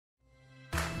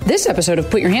This episode of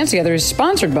Put Your Hands Together is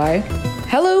sponsored by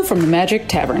Hello from the Magic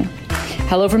Tavern.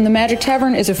 Hello from the Magic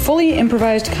Tavern is a fully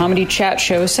improvised comedy chat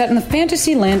show set in the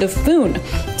fantasy land of Foon.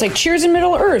 It's like Cheers in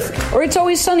Middle-earth, or It's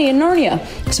Always Sunny in Narnia.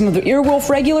 Some of the Earwolf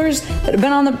regulars that have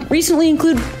been on the recently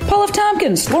include Paul F.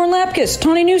 Tompkins, Lauren Lapkus,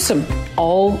 Tawny Newsome,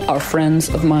 all are friends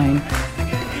of mine.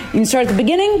 You can start at the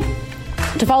beginning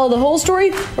to follow the whole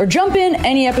story, or jump in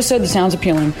any episode that sounds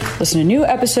appealing. Listen to new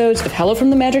episodes of Hello from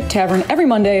the Magic Tavern every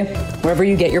Monday, wherever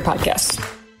you get your podcasts.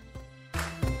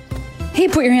 Hey,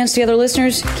 Put Your Hands Together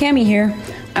listeners, Cammie here.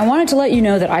 I wanted to let you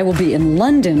know that I will be in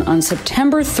London on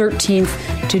September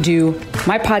 13th to do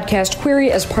my podcast Query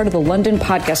as part of the London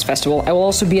Podcast Festival. I will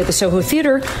also be at the Soho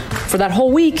Theatre for that whole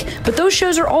week, but those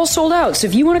shows are all sold out. So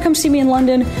if you want to come see me in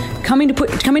London, coming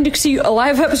to see a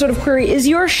live episode of Query is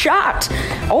your shot.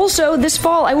 Also, this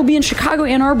fall, I will be in Chicago,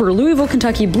 Ann Arbor, Louisville,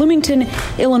 Kentucky, Bloomington,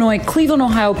 Illinois, Cleveland,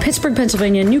 Ohio, Pittsburgh,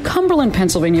 Pennsylvania, New Cumberland,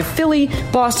 Pennsylvania, Philly,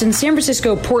 Boston, San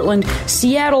Francisco, Portland,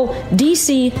 Seattle,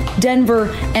 DC, Denver,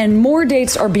 and more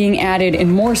dates are being added in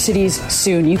more cities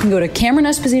soon. You can go to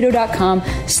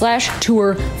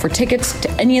CameronEsposito.com/tour for tickets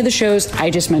to any of the shows I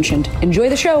just mentioned. Enjoy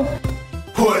the show.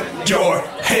 Put your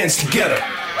hands together.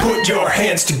 Put your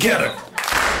hands together.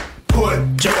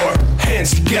 Put your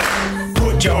hands together.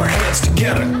 Put your hands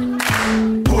together.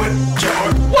 Put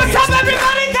your What's up,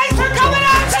 everybody? Thanks for coming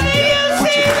out to the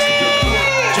UCB!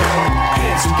 Put your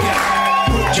hands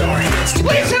together.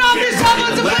 Please turn off your cell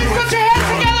phones and please put your hands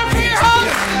together for your host,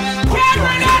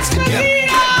 Cameron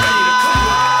Esposito!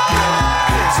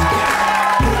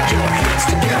 Put your hands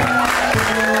together.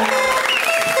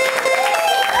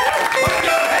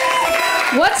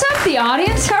 What's up, the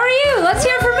audience? How are you? Let's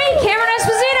hear it from me, Cameron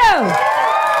Esposito.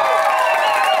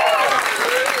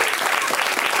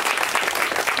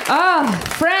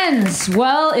 Friends.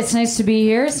 Well, it's nice to be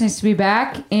here. It's nice to be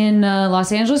back in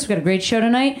Los Angeles. We've got a great show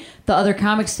tonight. The other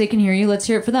comics, they can hear you. Let's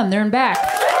hear it for them. They're in back.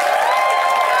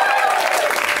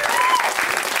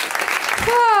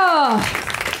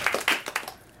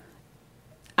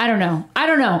 I don't know.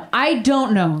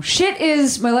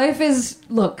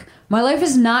 My life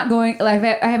is not going...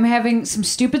 I am having some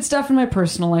stupid stuff in my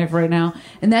personal life right now,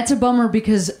 and that's a bummer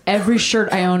because every shirt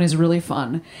I own is really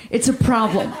fun. It's a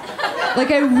problem. Like,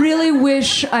 I really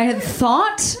wish I had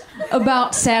thought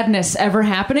about sadness ever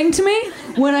happening to me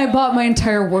when I bought my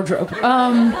entire wardrobe.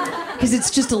 Because it's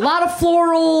just a lot of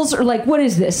florals, or like, what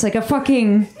is this? Like a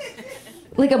fucking...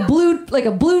 Like a blue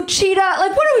cheetah?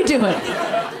 Like, what are we doing?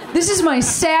 This is my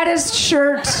saddest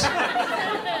shirt.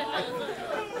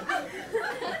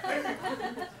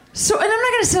 So, and I'm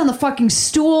not gonna sit on the fucking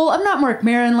stool. I'm not Mark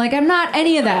Maron. Like, I'm not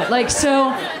any of that. Like,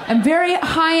 so I'm very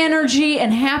high energy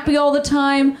and happy all the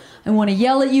time. I want to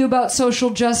yell at you about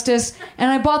social justice. And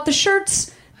I bought the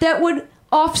shirts that would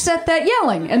offset that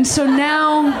yelling. And so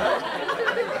now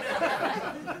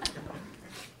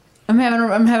I'm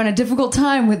having a difficult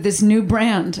time with this new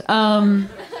brand that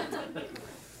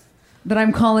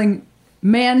I'm calling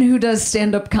Man Who Does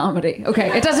Stand-Up Comedy. Okay,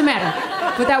 it doesn't matter.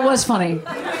 But that was funny.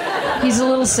 He's a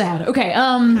little sad. Okay,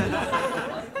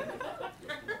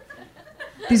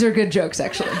 these are good jokes,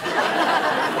 actually.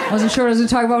 Wasn't sure what I was going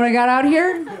to talk about when I got out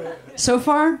here. So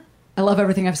far, I love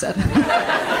everything I've said. I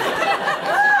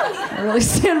really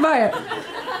stand by it.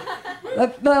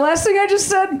 The last thing I just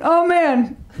said, oh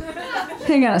man.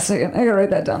 Hang on a second, I gotta write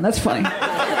that down. That's funny.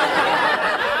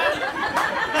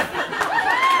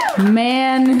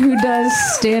 Man who does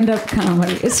stand-up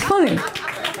comedy. It's funny.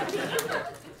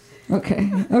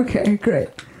 Okay, great.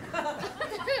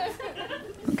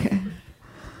 Okay.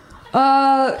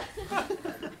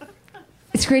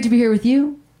 It's great to be here with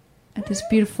you at this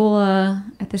beautiful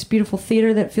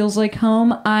theater that feels like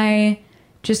home. I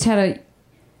just had I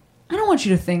don't want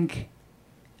you to think,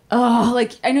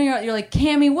 like, I know you're like,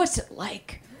 Cammie, what's it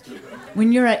like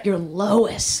when you're at your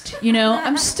lowest? You know,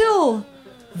 I'm still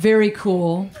very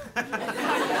cool.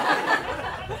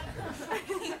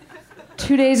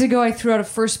 2 days ago, I threw out a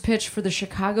first pitch for the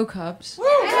Chicago Cubs.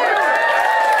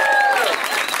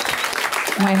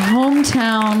 My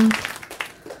hometown.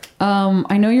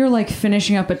 I know you're like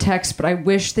finishing up a text, but I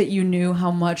wish that you knew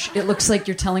how much it looks like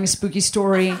you're telling a spooky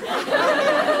story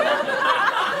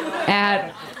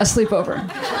at a sleepover.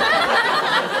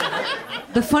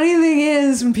 The funny thing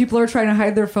is, when people are trying to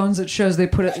hide their phones at shows, they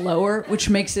put it lower, which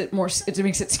makes it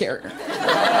scarier.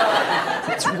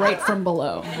 It's right from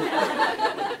below.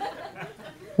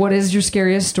 What is your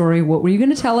scariest story? What were you going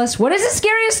to tell us? What is the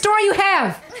scariest story you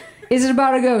have? Is it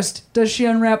about a ghost? Does she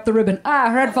unwrap the ribbon?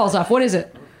 Her head falls off. What is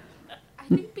it? I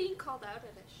think being called out at a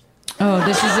show. Oh,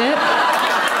 this is it?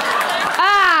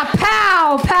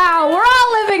 Pow! We're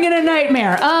all living in a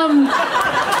nightmare.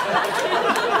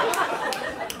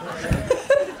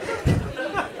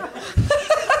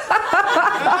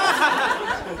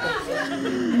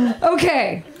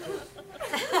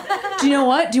 know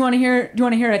what? Do you want to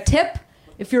hear a tip?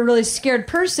 If you're a really scared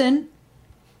person,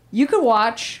 you could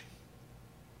watch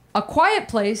A Quiet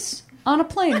Place on a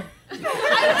plane.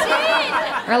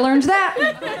 I learned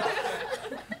that.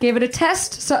 Gave it a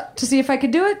test to see if I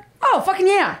could do it. Oh, fucking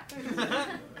yeah.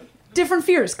 Different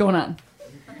fears going on.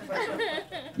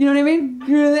 You know what I mean?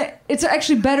 It's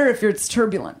actually better if it's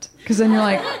turbulent, because then you're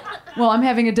like, well, I'm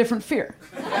having a different fear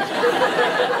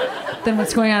than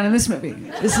what's going on in this movie.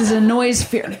 This is a noise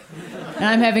fear, and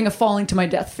I'm having a falling to my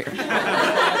death fear.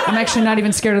 I'm actually not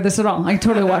even scared of this at all. I can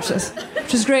totally watch this,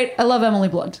 which is great. I love Emily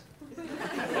Blunt.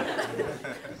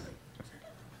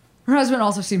 Her husband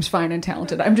also seems fine and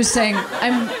talented. I'm just saying,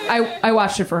 I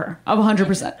watched it for her. I'm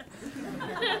 100%.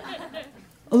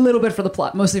 A little bit for the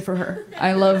plot, mostly for her.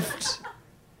 I loved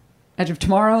Edge of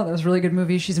Tomorrow. That was a really good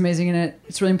movie. She's amazing in it.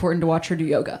 It's really important to watch her do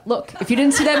yoga. Look, if you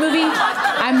didn't see that movie,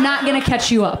 I'm not going to catch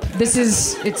you up.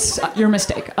 It's your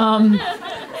mistake.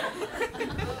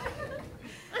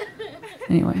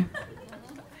 Anyway.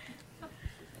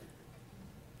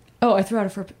 Oh, I threw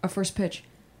out a first pitch.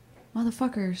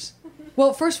 Motherfuckers.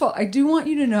 Well, first of all, I do want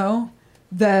you to know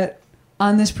that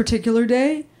on this particular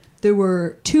day, there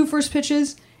were 2 first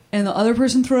pitches, and the other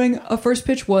person throwing a first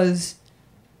pitch was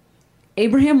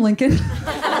Abraham Lincoln. And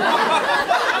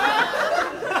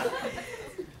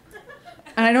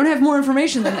I don't have more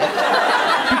information than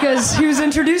that. Because he was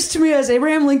introduced to me as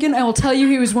Abraham Lincoln. I will tell you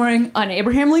he was wearing an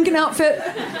Abraham Lincoln outfit.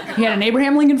 He had an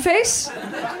Abraham Lincoln face,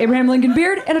 Abraham Lincoln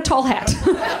beard, and a tall hat.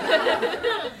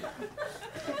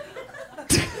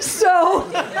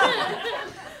 So,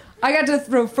 I got to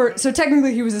throw first. So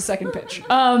technically he was the second pitch.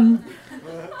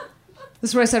 This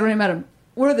is what I said when I met him.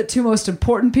 What are the 2 most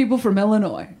important people from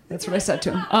Illinois? That's what I said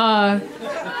to him. I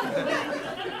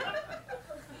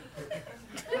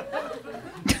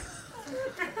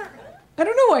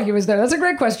don't know why he was there. That's a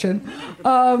great question.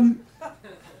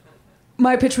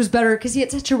 My pitch was better because he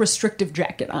had such a restrictive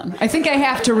jacket on. I think I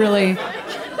have to really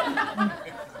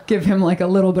give him like a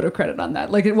little bit of credit on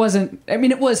that. Like it wasn't, I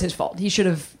mean, it was his fault. He should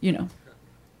have,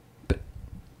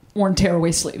 worn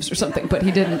tearaway sleeves or something, but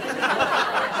he didn't.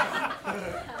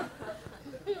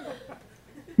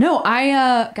 No,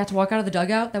 I got to walk out of the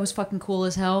dugout. That was fucking cool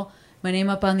as hell. My name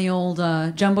up on the old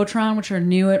Jumbotron, which are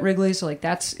new at Wrigley. So, like,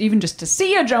 that's even just to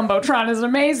see a Jumbotron is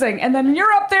amazing. And then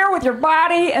you're up there with your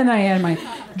body. And I had my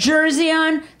jersey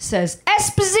on. Says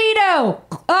Esposito.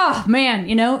 Oh, man.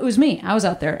 It was me. I was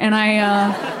out there. And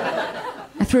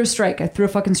I threw a strike. I threw a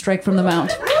fucking strike from the mound.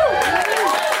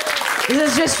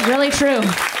 This is just really true.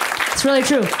 It's really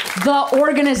true. The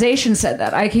organization said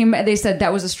that. They said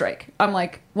that was a strike. I'm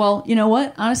like, well, you know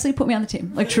what? Honestly, put me on the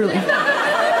team. Like, truly.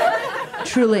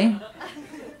 Truly.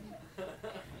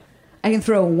 I can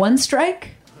throw 1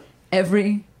 strike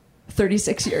every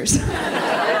 36 years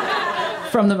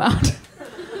from the mound.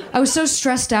 I was so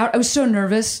stressed out. I was so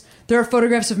nervous. There are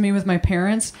photographs of me with my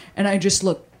parents, and I just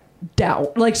look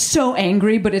like so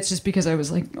angry, but it's just because I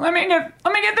was like, let me get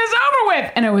this over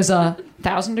with. And it was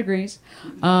 1,000 degrees.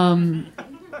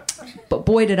 But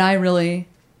boy, did I really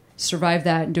survive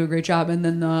that and do a great job. And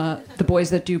then the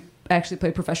boys that do actually play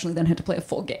professionally then had to play a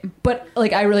full game. But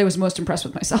like, I really was most impressed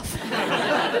with myself.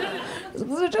 It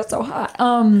was just so hot.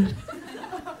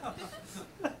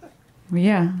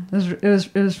 Yeah, it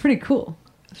was pretty cool.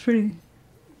 It's pretty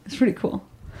cool.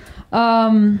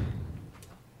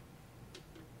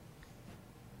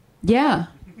 Yeah.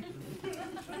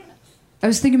 I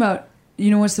was thinking about,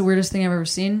 what's the weirdest thing I've ever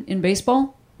seen in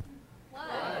baseball?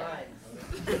 What?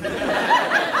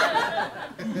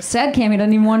 Sad Cammy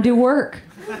doesn't even want to do work.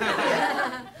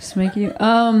 Just make you.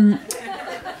 I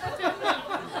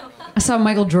saw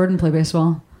Michael Jordan play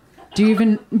baseball. Do you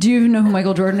even know who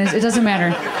Michael Jordan is? It doesn't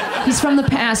matter. He's from the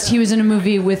past. He was in a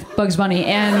movie with Bugs Bunny,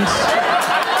 and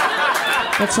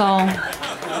that's all.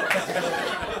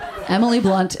 Emily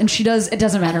Blunt, and she does. It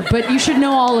doesn't matter, but you should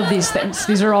know all of these things.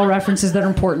 These are all references that are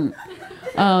important.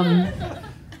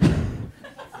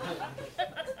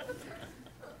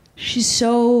 She's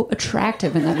so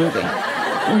attractive in that movie.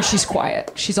 When she's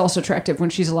quiet, she's also attractive when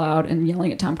she's loud and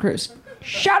yelling at Tom Cruise.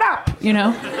 Shut up,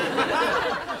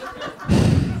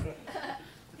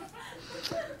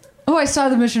 Oh, I saw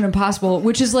the Mission Impossible,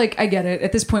 which is like, I get it.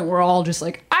 At this point, we're all just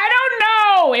like, I don't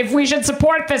know if we should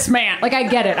support this man. Like, I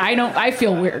get it. I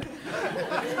feel weird.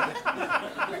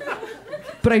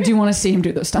 But I do want to see him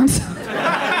do those stunts.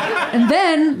 And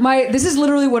then, this is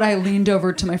literally what I leaned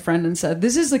over to my friend and said,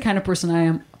 this is the kind of person I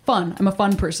am. Fun. I'm a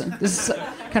fun person. This is the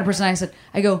kind of person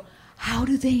I go, how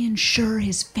do they insure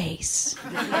his face?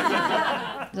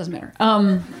 It doesn't matter.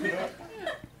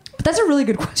 But that's a really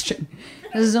good question.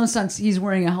 It has his own stunts. He's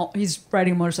wearing he's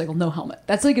riding a motorcycle, no helmet.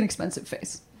 That's like an expensive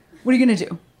face. What are you going to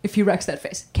do? if he wrecks that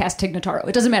face. Cast Tig Notaro.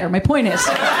 It doesn't matter. My point is,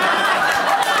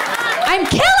 I'm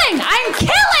killing.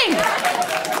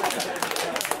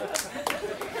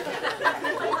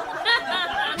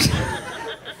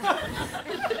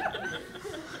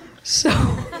 So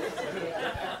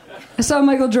I saw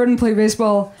Michael Jordan play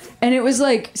baseball, and it was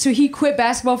like, so he quit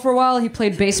basketball for a while. He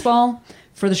played baseball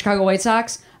for the Chicago White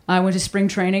Sox. I went to spring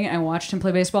training. I watched him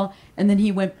play baseball, and then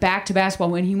he went back to basketball.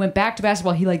 When he went back to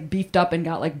basketball, he like beefed up and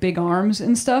got like big arms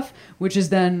and stuff, which is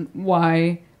then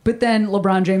why. But then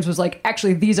LeBron James was like,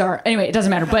 actually, these are, anyway, it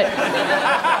doesn't matter, but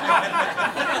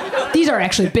these are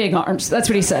actually big arms. That's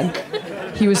what he said.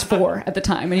 He was 4 at the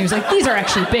time, and he was like, these are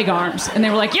actually big arms. And they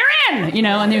were like, you're in, you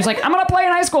know, and he was like, I'm gonna play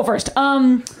in high school first.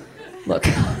 Look.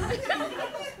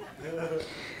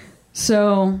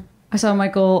 So I saw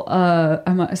Michael.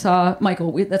 I saw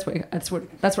Michael. That's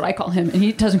what I call him, and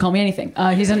he doesn't call me anything. He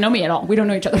doesn't know me at all. We don't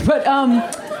know each other. But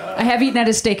I have eaten at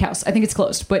his steakhouse. I think it's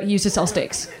closed, but he used to sell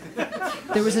steaks.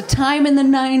 There was a time in the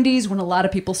 90s when a lot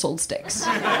of people sold steaks.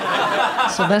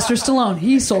 Sylvester Stallone,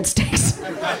 he sold steaks.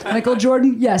 Michael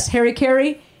Jordan, yes. Harry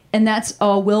Carey, and that's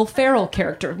a Will Ferrell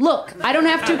character. Look, I don't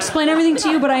have to explain everything to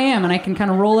you, but I am, and I can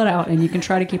kind of roll it out, and you can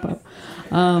try to keep up.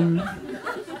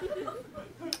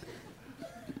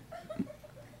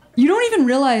 You don't even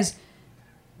realize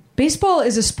baseball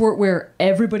is a sport where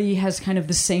everybody has kind of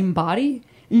the same body.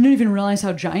 You don't even realize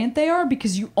how giant they are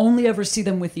because you only ever see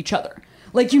them with each other.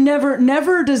 Like, you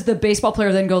never does the baseball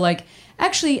player then go like,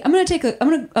 actually, I'm gonna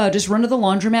just run to the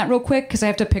laundromat real quick because I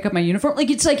have to pick up my uniform. Like,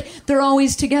 it's like they're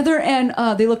always together and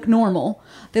they look normal.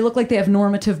 They look like they have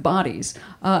normative bodies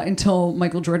until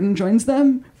Michael Jordan joins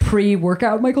them.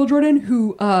 Pre-workout Michael Jordan,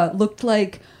 who looked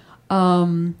like,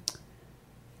 and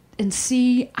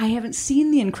see, I haven't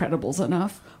seen The Incredibles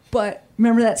enough, but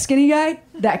remember that skinny guy?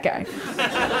 That guy.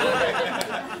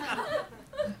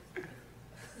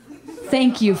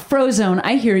 Thank you. Frozone,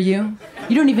 I hear you.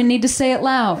 You don't even need to say it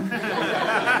loud.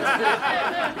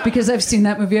 Because I've seen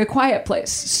that movie A Quiet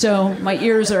Place. So my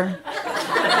ears are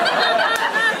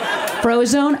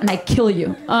Frozone, and I kill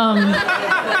you.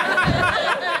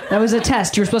 That was a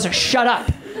test. You were supposed to shut up.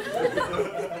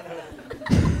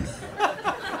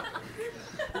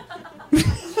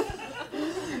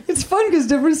 It's fun because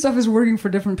different stuff is working for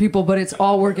different people, but it's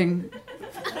all working.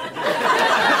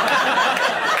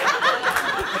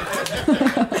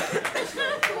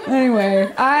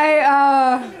 Anyway,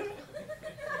 I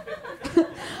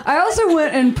also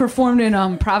went and performed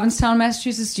in Provincetown,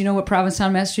 Massachusetts. Do you know what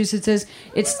Provincetown, Massachusetts is?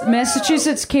 It's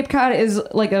Massachusetts. Cape Cod is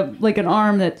like an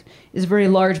arm that is very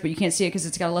large, but you can't see it because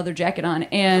it's got a leather jacket on.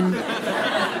 And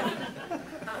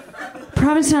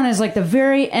Provincetown is like the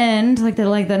very end, like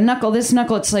the knuckle. This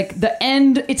knuckle, it's like the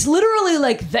end. It's literally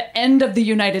like the end of the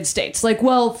United States. Like,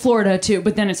 well, Florida too,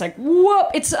 but then it's like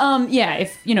whoop. It's yeah.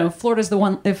 If you know, Florida's the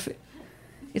one. If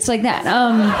it's like that.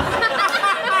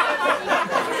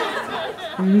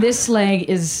 This leg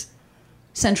is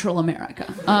Central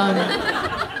America.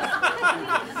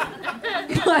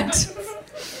 But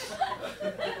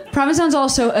Provincetown's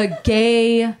also a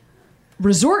gay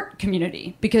resort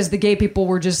community because the gay people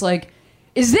were just like,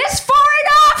 is this far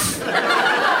enough?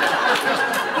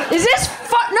 Is this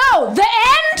far? No, the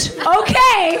end?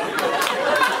 Okay.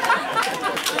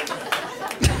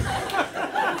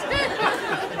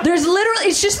 There's literally,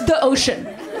 it's just the ocean.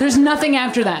 There's nothing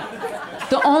after that.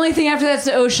 The only thing after that's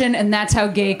the ocean, and that's how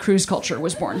gay cruise culture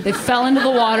was born. They fell into the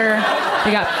water.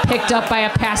 They got picked up by a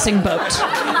passing boat.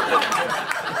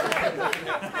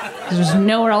 There's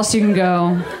nowhere else you can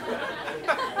go.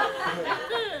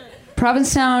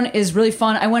 Provincetown is really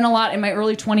fun. I went a lot in my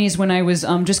early 20s when I was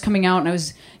just coming out and I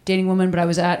was dating women, but I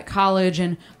was at college,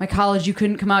 and my college, you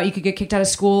couldn't come out. You could get kicked out of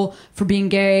school for being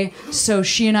gay. So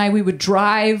she and I, we would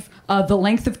drive the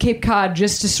length of Cape Cod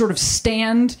just to sort of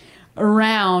stand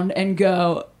around and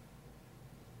go,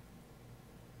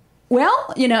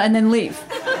 well, you know, and then leave.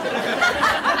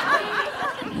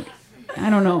 I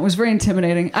don't know. It was very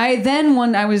intimidating.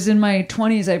 When I was in my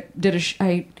 20s,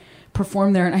 I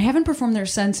performed there, and I haven't performed there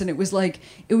since. And it was like,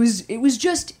 it was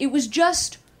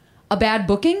just a bad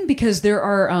booking because there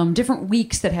are different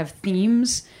weeks that have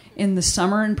themes in the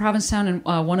summer in Provincetown, and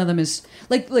one of them is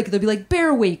like there'll be like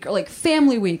Bear Week or like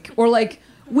Family Week or like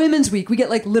Women's Week. We get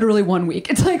like literally 1 week.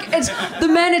 It's like it's the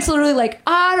men. It's literally like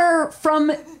Otter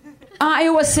from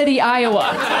Iowa City, Iowa,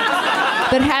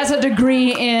 that has a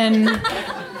degree in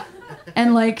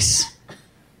and likes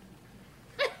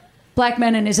black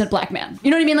men and isn't black man.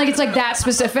 You know what I mean? Like it's like that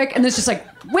specific, and there's just like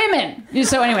women.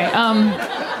 So anyway,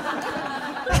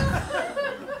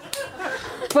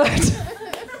 but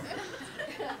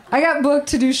I got booked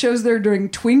to do shows there during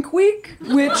Twink Week,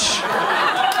 which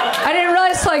I didn't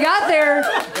realize till I got there.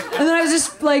 And then I was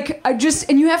just like,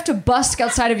 and you have to busk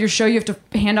outside of your show. You have to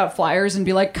hand out flyers and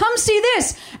be like, come see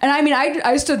this. And I mean,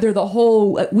 I stood there the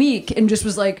whole week and just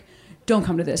was like, don't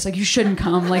come to this. Like, you shouldn't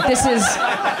come. Like, this is,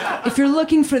 if you're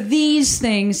looking for these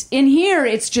things, in here,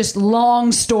 it's just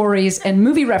long stories and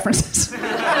movie references.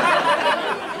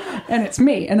 And it's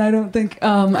me. And I don't think,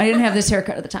 I didn't have this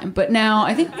haircut at the time. But now,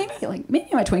 I think maybe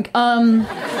I'm a twink.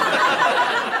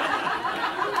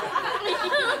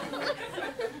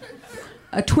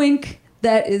 A twink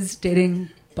that is dating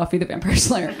Buffy the Vampire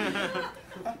Slayer.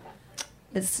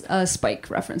 It's a Spike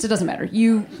reference. It doesn't matter.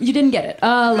 You didn't get it.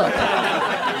 Look.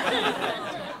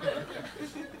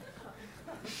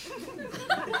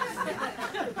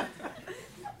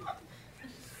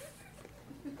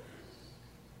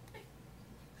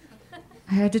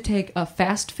 I had to take a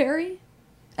fast ferry.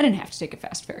 I didn't have to take a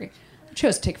fast ferry. I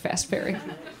chose to take a fast ferry.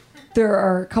 There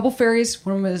are a couple ferries.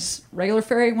 One of them is regular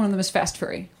ferry. One of them is fast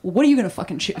ferry. Well, what are you going to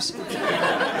fucking choose? What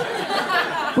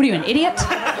are you, an idiot?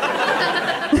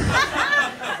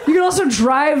 You can also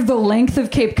drive the length of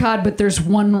Cape Cod, but there's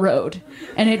one road.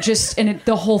 And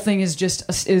the whole thing is just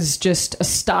a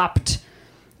stopped.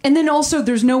 And then also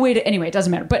there's no way to, anyway, it doesn't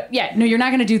matter. But yeah, no, you're not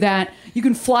going to do that. You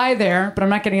can fly there, but I'm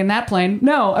not getting in that plane.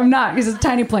 No, I'm not, because it's a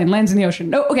tiny plane, lands in the ocean.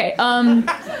 No, okay.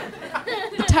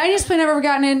 The tiniest plane I've ever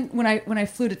gotten in when I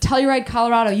flew to Telluride,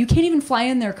 Colorado. You can't even fly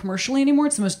in there commercially anymore.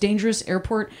 It's the most dangerous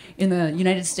airport in the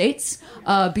United States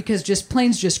because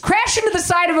planes just crash into the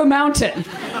side of a mountain,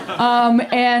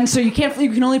 and so you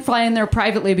can only fly in there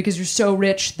privately because you're so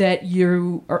rich that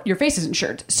your face isn't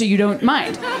insured, so you don't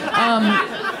mind.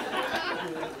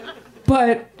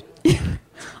 But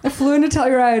I flew into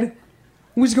Telluride.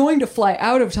 Was going to fly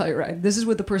out of Telluride. This is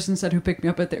what the person said who picked me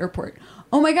up at the airport.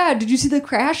 Oh my God, did you see the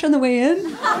crash on the way in? It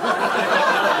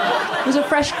was a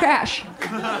fresh crash.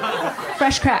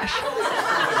 Fresh crash.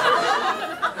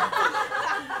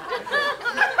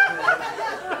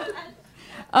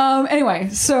 Anyway,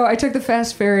 so I took the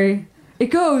fast ferry.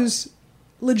 It goes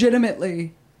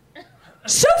legitimately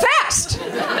so fast.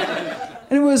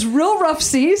 And it was real rough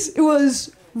seas.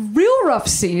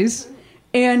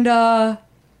 And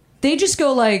they just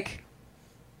go like,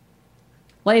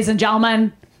 ladies and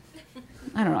gentlemen.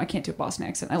 I don't know, I can't do a Boston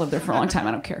accent. I lived there for a long time,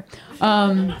 I don't care.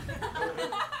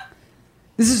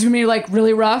 This is gonna be like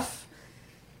really rough.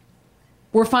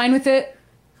 We're fine with it.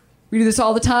 We do this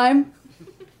all the time.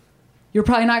 You're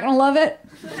probably not gonna love it.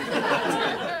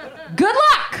 Good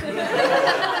luck!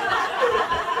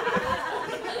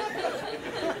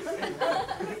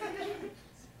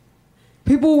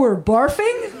 People were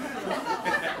barfing.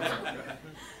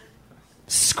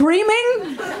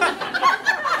 Screaming,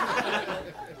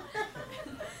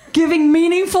 giving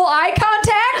meaningful eye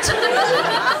contact.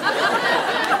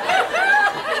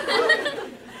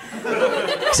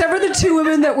 Except for the two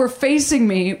women that were facing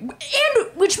me, and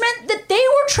which meant that they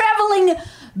were traveling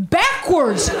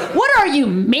backwards. What are you,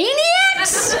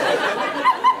 maniacs?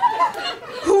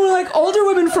 Who were like older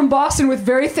women from Boston with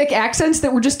very thick accents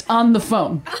that were just on the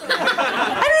phone. I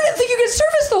don't even think you could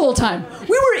surface the whole time.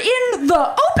 We were in the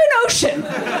open ocean.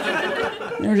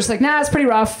 They were just like, nah, it's pretty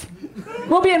rough.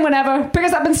 We'll be in whenever. Pick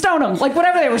us up and stone them. Like,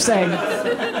 whatever they were saying.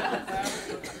 It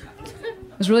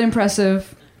was really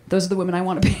impressive. Those are the women I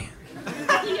want to be.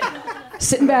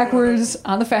 Sitting backwards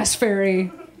on the fast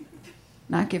ferry,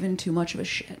 not giving too much of a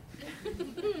shit.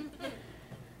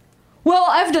 Well,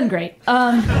 I've done great.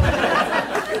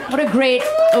 What a great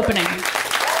opening.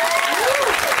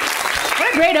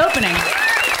 What a great opening.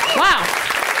 Wow.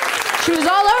 She was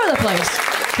all over the place.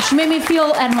 She made me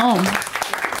feel at home.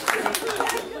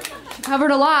 She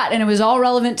covered a lot, and it was all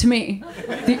relevant to me,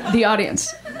 the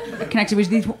audience. I connected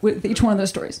with each one of those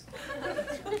stories.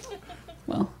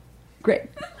 Well, great.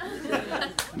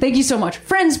 Thank you so much.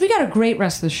 Friends, we got a great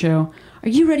rest of the show. Are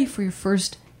you ready for your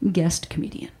first guest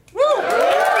comedian?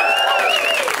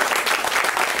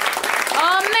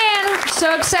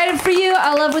 So excited for you.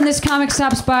 I love when this comic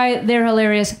stops by. They're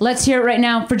hilarious. Let's hear it right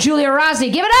now for Julia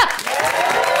Rossi. Give it up!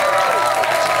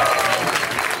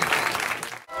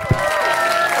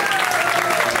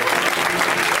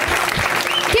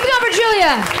 Keep it going for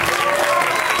Julia.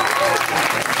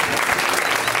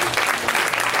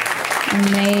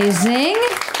 Amazing.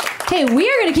 Hey, we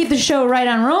are going to keep the show right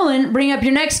on rolling. Bring up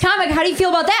your next comic. How do you feel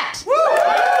about that?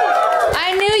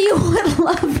 I knew you would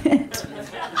love it.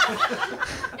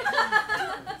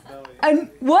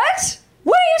 What?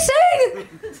 What are you saying?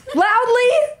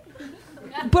 Loudly?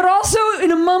 But also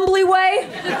in a mumbly way?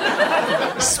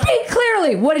 Speak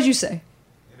clearly. What did you say?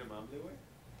 In a mumbly way?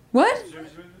 What?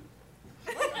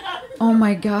 Oh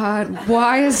my God.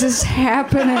 Why is this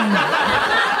happening?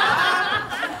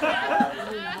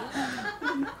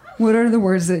 What are the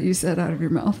words that you said out of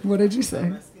your mouth? What did you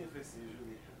say?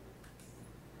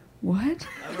 What?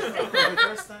 My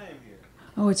first time here.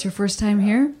 Oh, it's your first time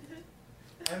here?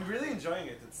 I'm really enjoying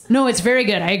it. No, it's very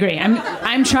good. I agree.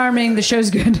 I'm charming. The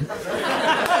show's good.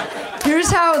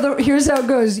 Here's how it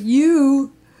goes.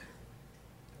 You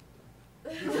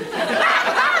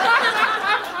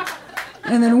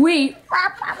and then we.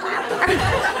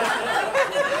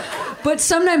 But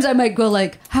sometimes I might go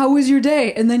like, "How was your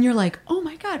day?" And then you're like, "Oh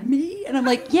my God, me?" And I'm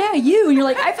like, "Yeah, you." And you're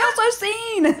like, "I felt so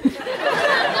seen."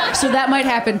 So that might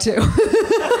happen too.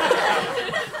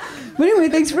 But anyway,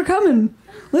 thanks for coming.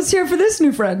 Let's hear it for this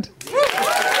new friend.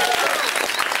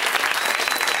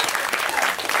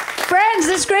 Friends,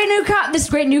 this great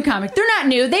new comic. They're not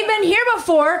new. They've been here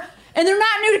before, and they're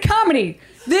not new to comedy.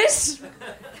 This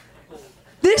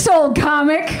old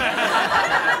comic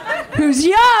who's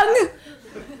young.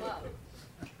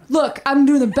 Look, I'm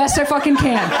doing the best I fucking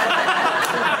can.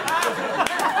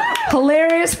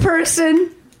 Hilarious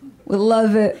person. We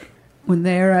love it when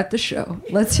they're at the show.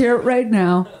 Let's hear it right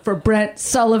now for Brent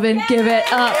Sullivan. Give it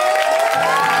up.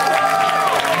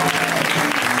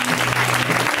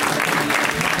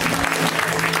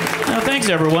 Thanks,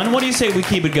 everyone. What do you say we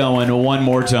keep it going one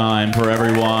more time for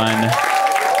everyone?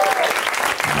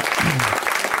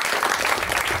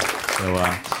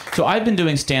 So I've been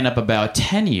doing stand-up about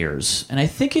 10 years, and I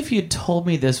think if you'd told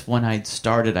me this when I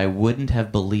started, I wouldn't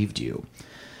have believed you.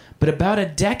 But about a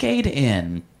decade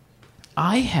in,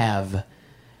 I have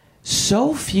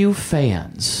so few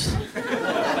fans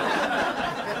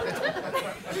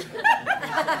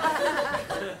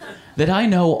that I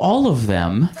know all of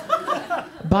them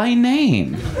by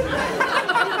name.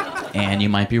 And you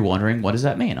might be wondering, what does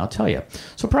that mean? I'll tell you.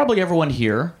 So probably everyone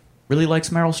here really likes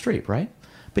Meryl Streep, right?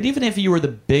 But even if you were the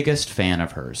biggest fan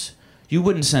of hers, you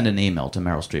wouldn't send an email to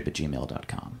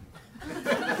merylstreep@gmail.com.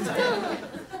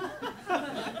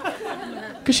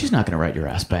 Because she's not going to write your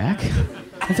ass back.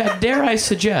 In fact, dare I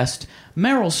suggest,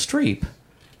 Meryl Streep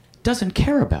doesn't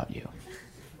care about you.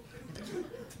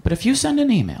 But if you send an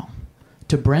email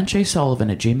to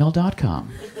brentjsullivan@gmail.com,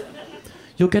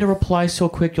 you'll get a reply so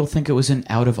quick you'll think it was an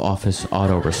out-of-office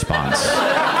auto-response.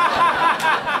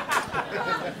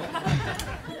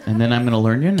 And then I'm going to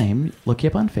learn your name, look you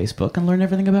up on Facebook, and learn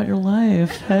everything about your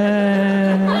life.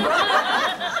 Hey.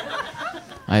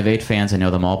 I have 8 fans. I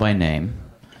know them all by name.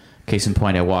 Case in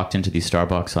point, I walked into the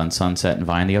Starbucks on Sunset and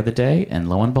Vine the other day, and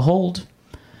lo and behold,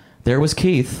 there was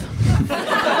Keith.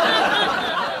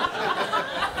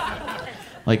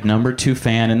 Like number 2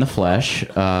 fan in the flesh.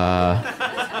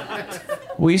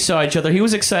 We saw each other. He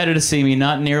was excited to see me,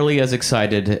 not nearly as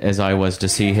excited as I was to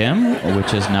see him,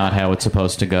 which is not how it's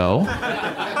supposed to go.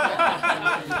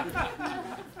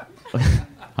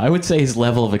 I would say his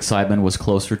level of excitement was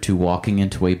closer to walking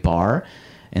into a bar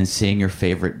and seeing your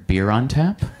favorite beer on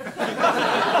tap.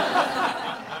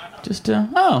 Just,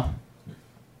 oh,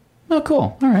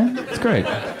 cool. All right, that's great.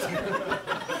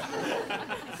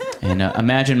 And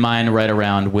imagine mine right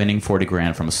around winning 40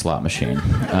 grand from a slot machine.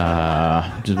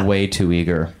 Just way too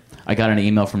eager. I got an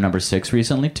email from number 6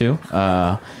 recently, too,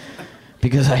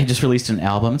 because I just released an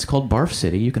album. It's called Barf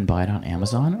City. You can buy it on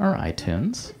Amazon or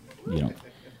iTunes. You don't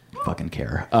fucking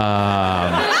care. But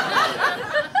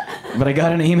I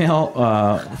got an email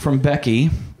from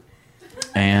Becky,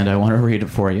 and I want to read it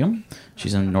for you.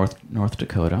 She's in North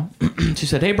Dakota. She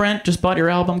said, "Hey, Brent, just bought your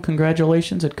album.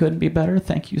 Congratulations. It couldn't be better.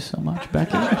 Thank you so much,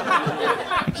 Becky."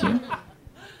 Thank you.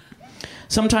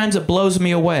 "Sometimes it blows me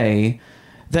away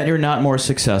that you're not more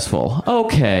successful."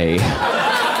 Okay.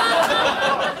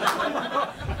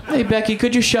 "Hey, Becky,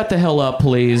 could you shut the hell up,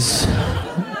 please?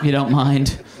 If you don't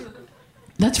mind."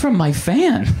 That's from my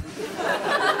fan.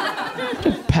 What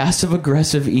a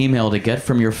passive-aggressive email to get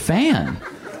from your fan.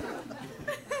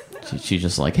 She's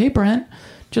just like, "Hey, Brent,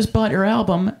 just bought your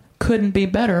album. Couldn't be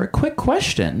better. Quick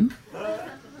question.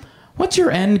 What's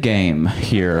your end game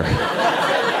here?"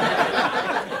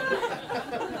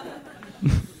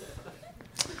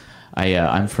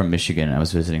 I'm from Michigan, and I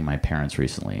was visiting my parents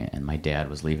recently, and my dad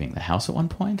was leaving the house at one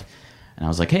point, and I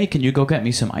was like, "Hey, can you go get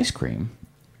me some ice cream?"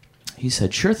 He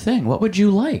said, "Sure thing. What would you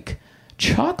like?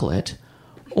 Chocolate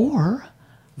or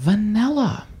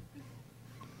vanilla?"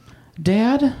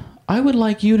 "Dad, I would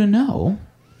like you to know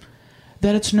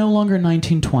that it's no longer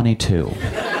 1922.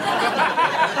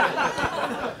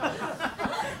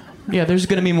 Yeah, there's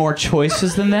going to be more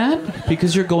choices than that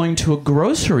because you're going to a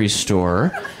grocery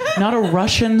store, not a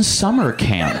Russian summer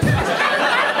camp."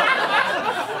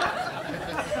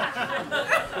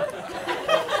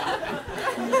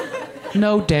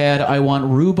 "No, Dad, I want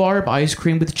rhubarb ice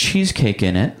cream with cheesecake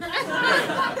in it.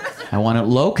 I want it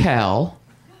low-cal,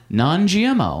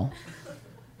 non-GMO,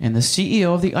 And the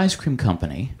CEO of the ice cream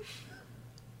company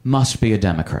must be a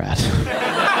Democrat.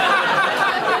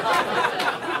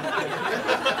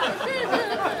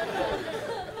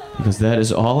 Because that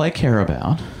is all I care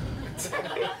about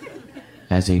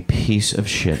as a piece of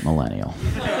shit millennial.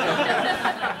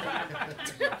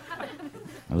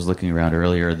 I was looking around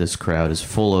earlier. This crowd is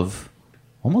full of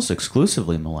almost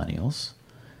exclusively millennials.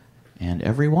 And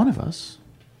every one of us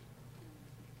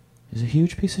is a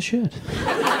huge piece of shit.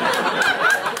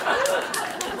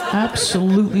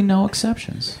 Absolutely no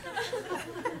exceptions.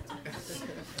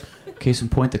 Case in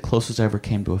point, the closest I ever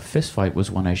came to a fist fight was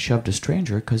when I shoved a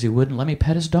stranger because he wouldn't let me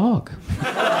pet his dog.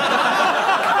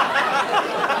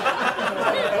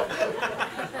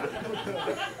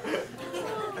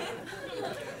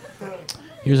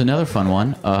 Here's another fun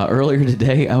one. Earlier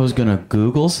today, I was going to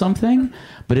Google something,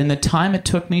 but in the time it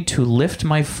took me to lift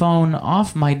my phone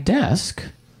off my desk,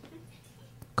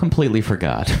 completely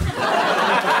forgot.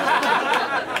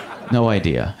 No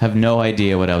idea. Have no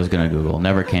idea what I was going to Google.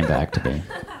 Never came back to me.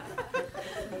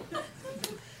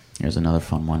 Here's another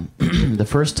fun one. The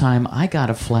first time I got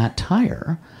a flat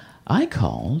tire, I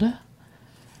called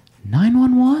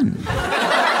 911.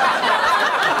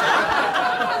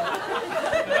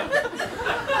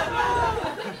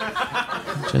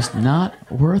 Just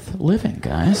not worth living,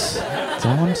 guys. That's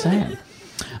all I'm saying.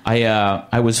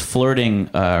 I was flirting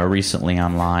recently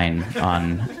online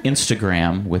on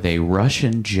Instagram with a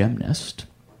Russian gymnast.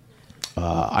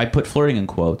 I put flirting in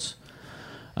quotes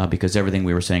because everything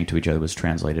we were saying to each other was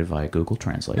translated via Google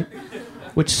Translate,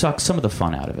 which sucks some of the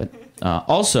fun out of it.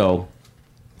 Also,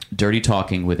 dirty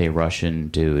talking with a Russian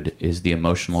dude is the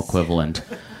emotional equivalent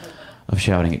of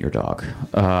shouting at your dog.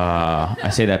 I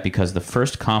say that because the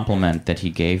first compliment that he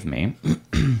gave me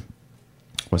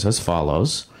was as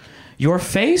follows. Your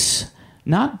face,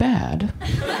 not bad.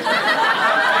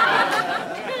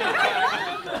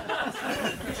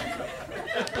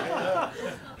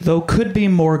 Though could be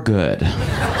more good.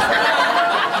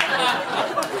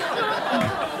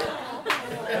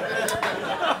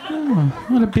 Oh,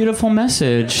 what a beautiful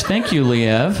message. Thank you,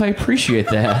 Liev. I appreciate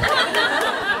that.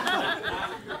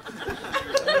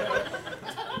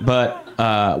 But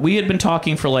we had been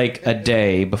talking for like a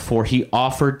day before he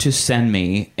offered to send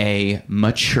me a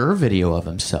mature video of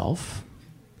himself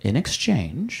in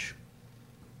exchange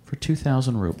for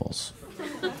 2,000 rubles.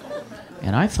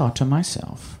 And I thought to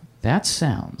myself, that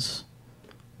sounds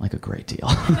like a great deal.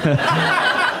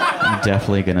 I'm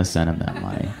definitely going to send him that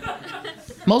money.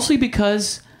 Mostly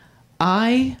because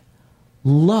I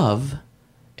love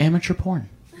amateur porn.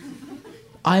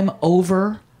 I'm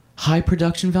over high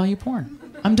production value porn.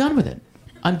 I'm done with it.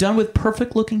 I'm done with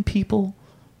perfect-looking people,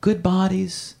 good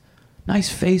bodies, nice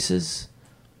faces,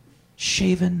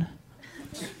 shaven.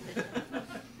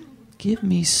 Give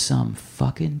me some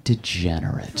fucking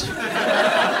degenerate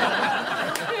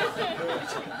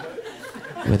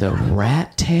with a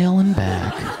rat tail and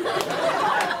back,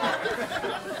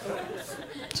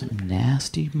 some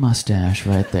nasty mustache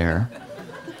right there,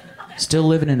 still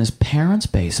living in his parents'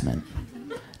 basement,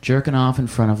 jerking off in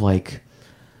front of, like,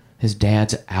 his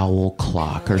dad's owl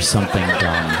clock or something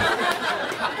dumb.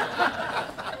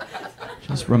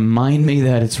 Just remind me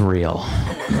that it's real.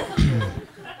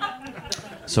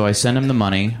 So I send him the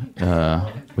money,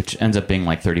 which ends up being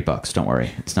like $30. Don't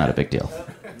worry, it's not a big deal.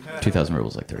 2,000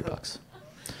 rubles, like $30.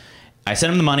 I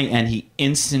sent him the money, and he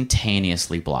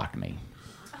instantaneously blocked me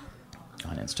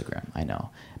on Instagram. I know,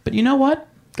 but you know what,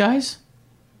 guys?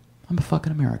 I'm a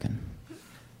fucking American,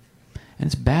 and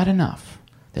it's bad enough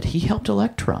that he helped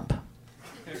elect Trump.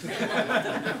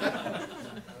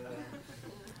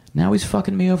 Now he's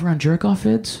fucking me over on jerk-off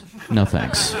vids? No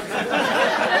thanks.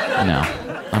 No,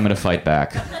 I'm gonna fight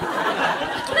back.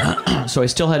 So I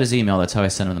still had his email, that's how I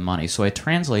sent him the money. So I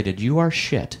translated "you are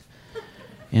shit"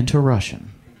 into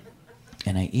Russian,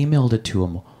 and I emailed it to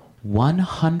him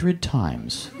 100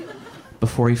 times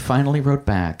before he finally wrote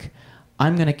back,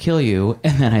 "I'm gonna kill you,"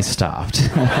 and then I stopped.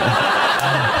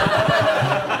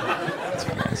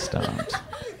 I stopped.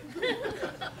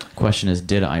 Question is,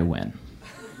 did I win?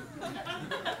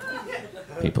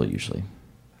 People usually.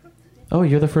 Oh,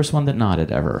 you're the first one that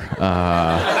nodded ever.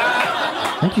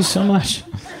 Thank you so much.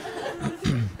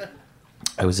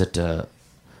 I was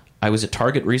at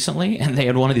Target recently, and they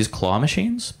had one of these claw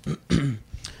machines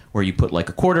where you put like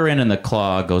a quarter in, and the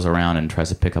claw goes around and tries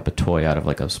to pick up a toy out of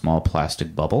like a small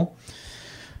plastic bubble.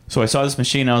 So I saw this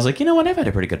machine, and I was like, you know what? I've had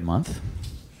a pretty good month.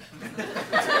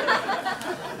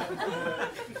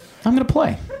 I'm going to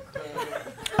play.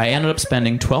 I ended up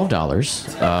spending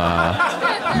 $12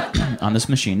 on this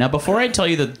machine. Now, before I tell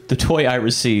you the toy I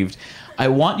received, I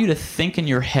want you to think in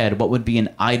your head what would be an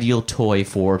ideal toy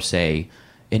for, say,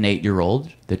 an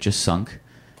 8-year-old that just sunk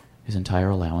his entire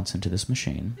allowance into this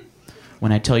machine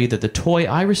when I tell you that the toy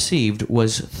I received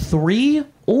was 3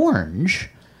 orange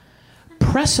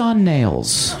press-on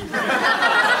nails.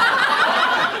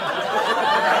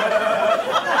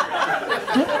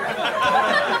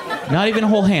 Not even a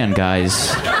whole hand,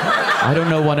 guys. I don't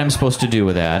know what I'm supposed to do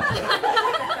with that.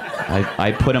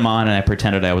 I put them on and I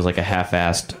pretended I was like a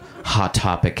half-assed Hot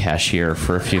Topic cashier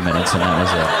for a few minutes, and that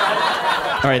was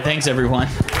it. All right, thanks, everyone.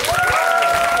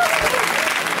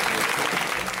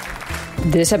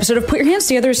 This episode of Put Your Hands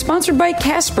Together is sponsored by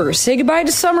Casper. Say goodbye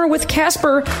to summer with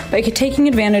Casper by taking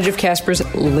advantage of Casper's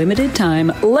limited time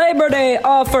Labor Day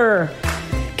offer.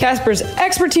 Casper's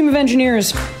expert team of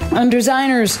engineers and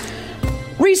designers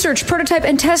research, prototype,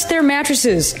 and test their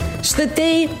mattresses so that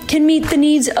they can meet the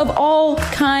needs of all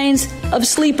kinds of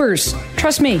sleepers.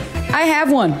 Trust me, I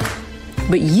have one.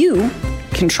 But you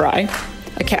can try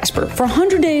a Casper for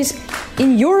 100 days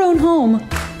in your own home,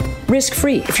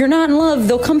 risk-free. If you're not in love,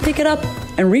 they'll come pick it up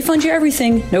and refund you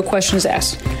everything, no questions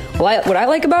asked. Well, what I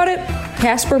like about it,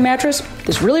 Casper mattress,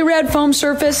 this really rad foam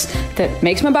surface that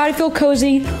makes my body feel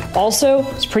cozy. Also,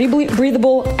 it's pretty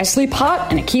breathable. I sleep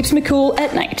hot and it keeps me cool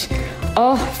at night.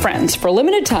 Oh, friends, for a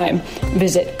limited time,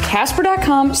 visit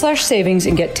Casper.com/savings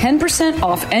and get 10%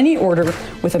 off any order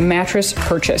with a mattress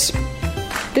purchase.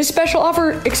 This special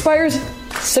offer expires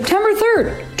September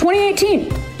 3rd, 2018.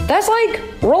 That's like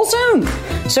real soon.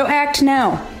 So act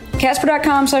now.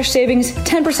 Casper.com/savings,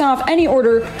 10% off any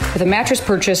order with a mattress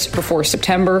purchase before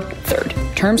September 3rd.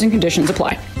 Terms and conditions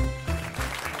apply.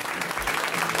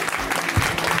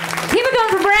 Keep it going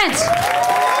for Brent.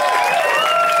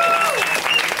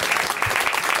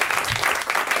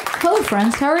 Hello,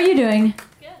 friends. How are you doing?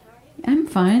 Good, how are you? I'm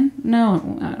fine. No, I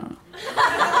don't know.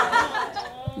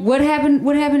 What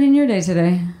happened in your day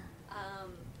today? I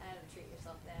had a treat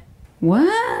yourself day.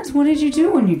 What? What did you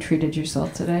do when you treated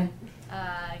yourself today?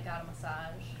 I got a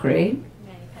massage. Great.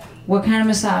 Mani-pedi. What kind of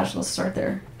massage? Let's start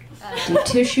there. Deep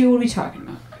tissue? What are we talking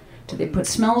about? Do they put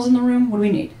smells in the room? What do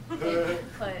we need? They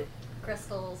put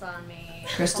crystals on me.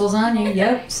 Crystals on you?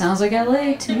 Yep. Sounds like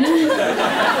LA to me.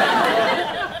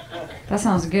 That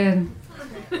sounds good.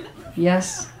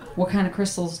 Yes. What kind of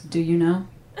crystals do you know?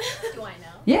 Do I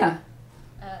know? Yeah.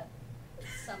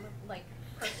 Some, like,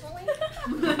 personally?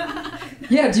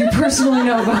 Yeah, do you personally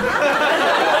know about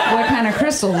what kind of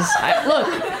crystals? Look,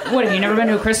 what, have you never been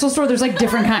to a crystal store? There's like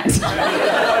different kinds. Citrine.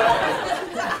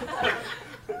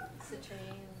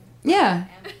 Yeah.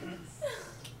 Amethyst.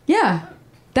 Yeah.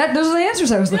 Those are the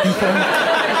answers I was looking for.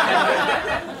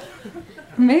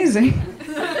 Amazing.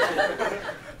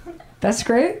 That's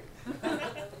great.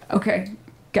 Okay,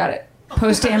 got it.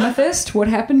 Post amethyst, what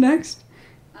happened next?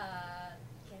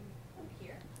 Came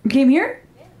here. You came here?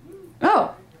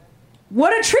 Oh.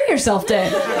 What a treat yourself day.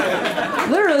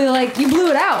 Literally, like, you blew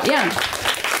it out, yeah.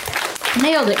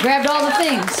 Nailed it, grabbed all the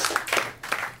things.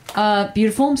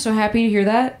 Beautiful, I'm so happy to hear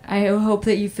that. I hope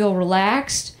that you feel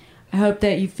relaxed. I hope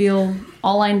that you feel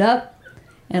all lined up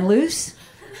and loose.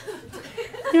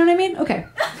 You know what I mean? Okay.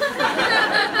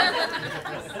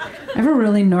 I have a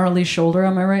really gnarly shoulder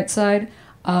on my right side.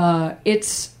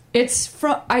 It's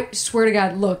from, I swear to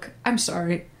God, look, I'm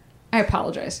sorry. I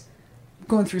apologize. I'm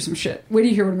going through some shit. Wait till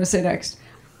you hear what I'm going to say next.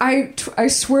 I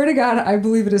swear to God, I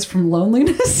believe it is from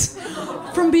loneliness.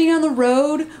 From being on the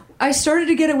road. I started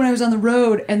to get it when I was on the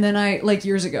road, and then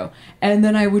years ago. And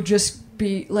then I would just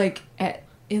be, like,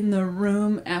 in the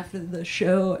room after the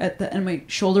show, and my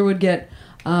shoulder would get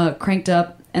cranked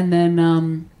up. And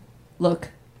then, look,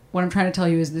 what I'm trying to tell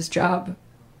you is this job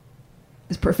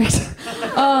is perfect.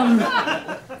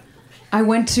 I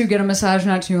went to get a massage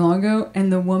not too long ago,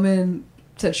 and the woman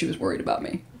said she was worried about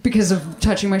me because of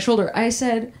touching my shoulder. I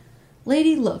said,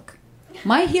 lady, look,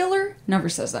 my healer never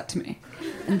says that to me.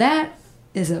 And that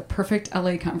is a perfect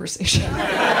LA conversation.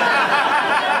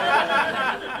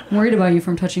 I'm worried about you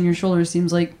from touching your shoulder.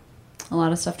 Seems like a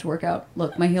lot of stuff to work out.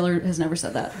 Look, my healer has never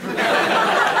said that.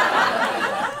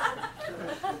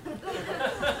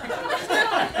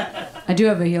 I do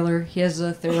have a healer. He has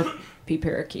a therapy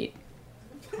parakeet.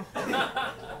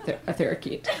 A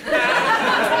parakeet.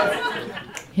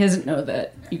 He doesn't know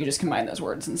that you could just combine those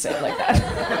words and say it like that.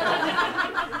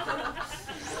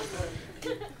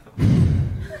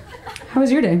 How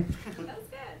was your day? That was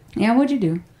good. Yeah, what'd you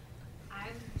do?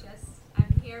 I'm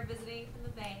here visiting from the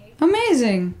Bay.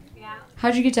 Amazing. Yeah.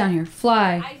 How'd you get down here?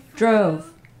 Fly?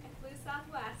 Drove? I flew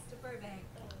Southwest to Burbank.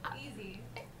 Easy.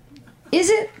 Is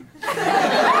it?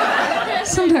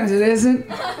 Sometimes it isn't.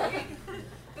 It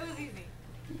was easy.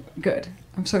 Good.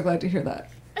 I'm so glad to hear that.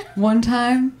 One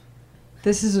time,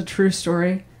 this is a true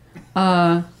story.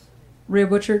 Rhea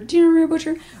Butcher. Do you know Rhea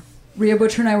Butcher? Rhea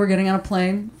Butcher and I were getting on a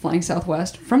plane, flying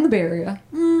Southwest from the Bay Area.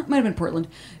 It might have been Portland.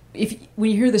 When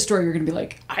you hear the story, you're going to be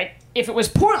like, if it was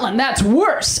Portland, that's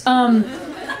worse. Got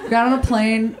on a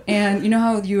plane, and you know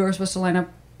how you are supposed to line up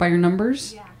by your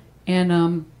numbers? Yeah.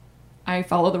 And I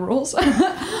follow the rules.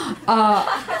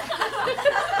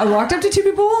 I walked up to two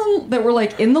people that were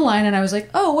like in the line, and I was like,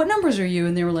 "Oh, what numbers are you?"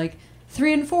 And they were like,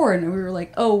 3 and 4, and we were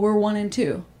like, "Oh, we're 1 and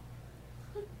 2."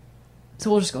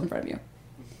 So we'll just go in front of you,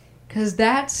 because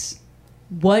that's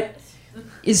what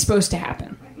is supposed to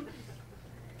happen.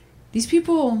 These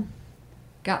people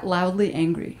got loudly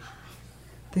angry.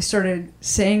 They started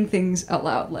saying things out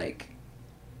loud, like,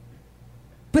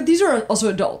 but these are also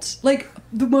adults, like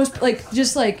the most, like,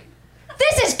 just like,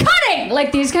 "This is cutting!"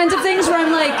 Like these kinds of things where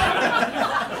I'm like,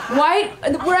 why?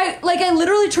 Where I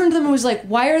literally turned to them and was like,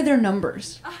 "Why are there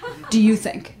numbers? Do you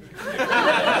think?"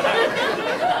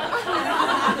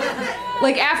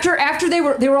 Like after they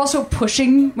were also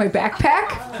pushing my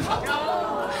backpack.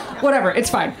 Whatever, it's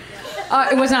fine.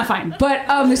 It was not fine, but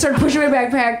they started pushing my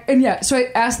backpack, and yeah. So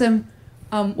I asked them,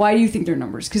 "Why do you think they're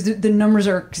numbers?" Because the numbers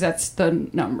are, because that's the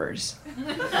numbers.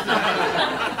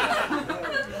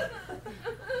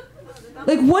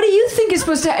 Like, what do you think is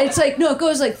supposed to? It's like, no, it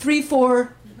goes like 3,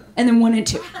 4, and then 1 and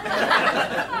 2,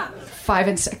 5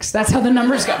 and 6. That's how the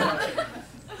numbers go.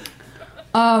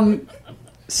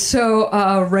 So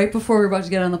right before we were about to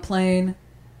get on the plane,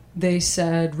 they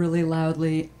said really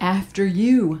loudly, "After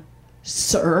you,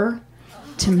 sir,"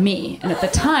 to me. And at the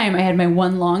time, I had my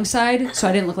one long side, so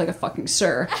I didn't look like a fucking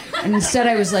sir. And instead,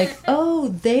 I was like, "Oh,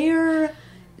 they're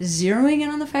zeroing in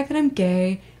on the fact that I'm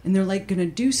gay, and they're like gonna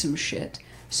do some shit."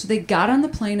 So they got on the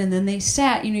plane, and then they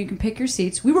sat. You know, you can pick your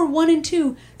seats. We were 1 and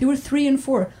 2. They were 3 and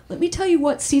 4. Let me tell you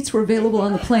what seats were available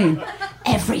on the plane.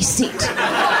 Every seat.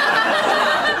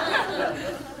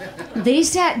 They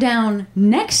sat down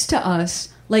next to us,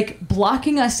 like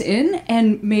blocking us in,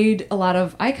 and made a lot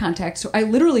of eye contact. So I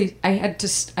had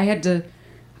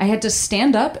to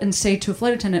stand up and say to a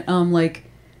flight attendant, like,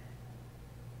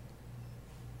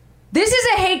 "This is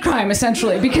a hate crime,"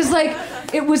 essentially, because like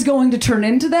it was going to turn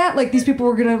into that. Like these people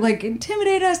were gonna like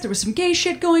intimidate us. There was some gay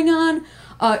shit going on.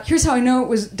 Here's how I know it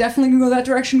was definitely gonna go that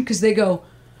direction, because they go,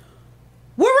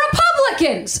 "We're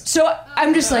Republicans." So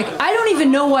I'm just like, I don't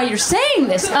even know why you're saying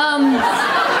this.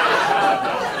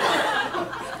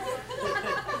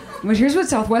 But here's what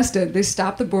Southwest did. They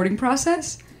stopped the boarding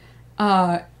process,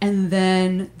 and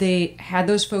then they had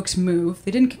those folks move.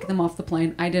 They didn't kick them off the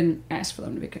plane. I didn't ask for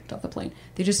them to be kicked off the plane.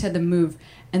 They just had them move.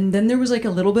 And then there was like a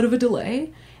little bit of a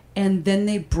delay, and then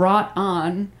they brought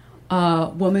on a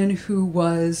woman who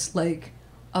was like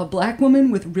a black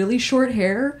woman with really short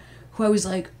hair, who I was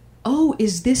like, "Oh,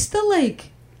 is this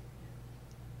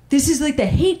this is like the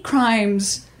hate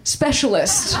crimes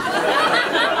specialist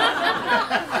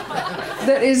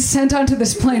that is sent onto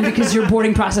this plane because your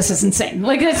boarding process is insane."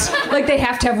 Like it's like they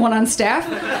have to have one on staff.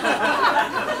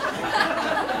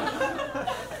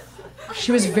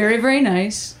 She was very, very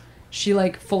nice. She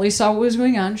like fully saw what was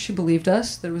going on. She believed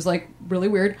us. That it was like really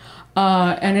weird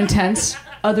and intense.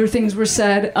 Other things were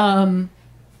said.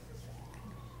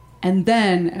 And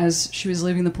then as she was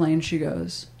leaving the plane, she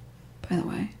goes, "By the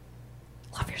way,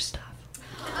 love your stuff."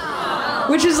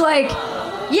 Which is like,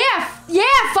 yeah,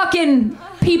 fucking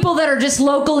people that are just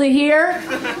locally here.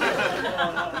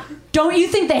 Don't you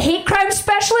think the hate crime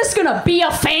specialist's gonna be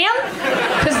a fan?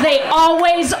 Because they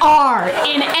always are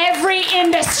in every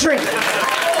industry.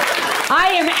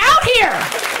 I am out here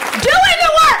doing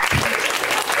the work.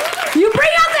 You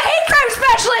bring out the hate crime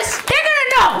specialist, they're gonna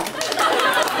know.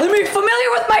 Let me be familiar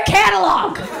with my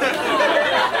catalog.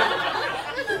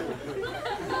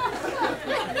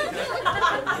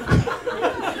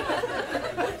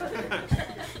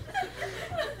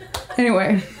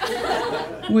 Anyway,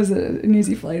 was an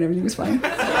easy flight. Everything was fine.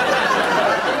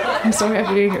 I'm so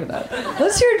happy to hear that.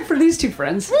 Let's hear it for these two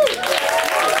friends.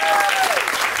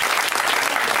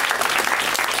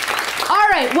 All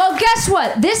right, well, guess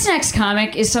what? This next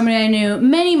comic is somebody I knew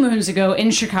many moons ago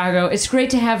in Chicago. It's great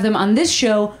to have them on this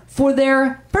show for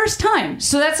their first time.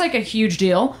 So that's like a huge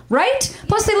deal, right?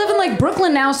 Plus they live in like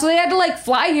Brooklyn now, so they had to like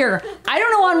fly here. I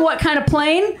don't know on what kind of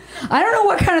plane. I don't know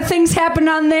what kind of things happened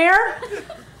on there.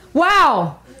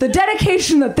 Wow, the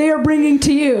dedication that they are bringing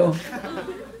to you.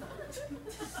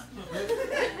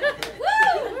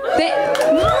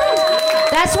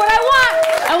 That's what I want.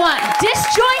 I want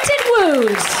disjointed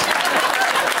woos.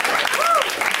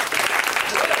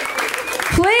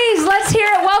 Please, let's hear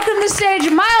it. Welcome to the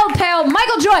stage, my old pal,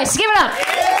 Michael Joyce. Give it up.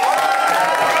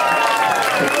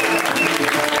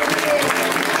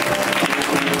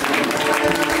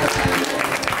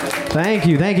 Thank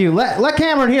you. Let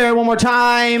Cameron hear it one more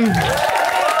time.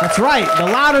 That's right. The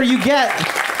louder you get,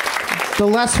 the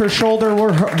less her shoulder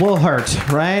will hurt,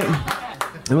 right?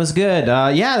 It was good.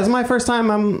 Yeah, this is my first time.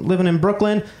 I'm living in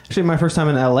Brooklyn. Actually, my first time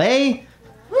in LA.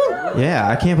 Yeah,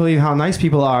 I can't believe how nice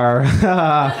people are.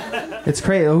 It's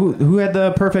crazy. Who had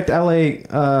the perfect LA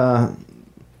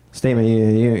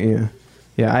statement?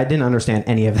 Yeah, I didn't understand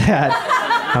any of that.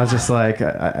 I was just like,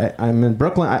 I'm in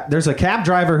Brooklyn. There's a cab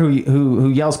driver who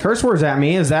yells curse words at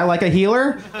me. Is that like a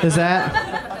healer? Is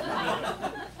that?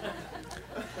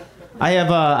 I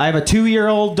have a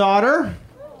 2-year-old daughter.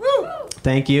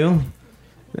 Thank you.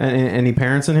 Any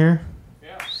parents in here?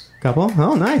 Yeah. Couple?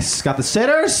 Oh, nice. Got the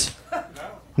sitters?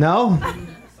 No?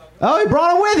 Oh, you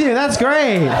brought them with you. That's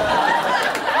great.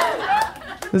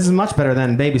 This is much better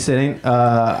than babysitting.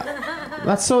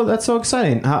 That's so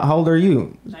exciting. How old are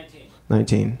you?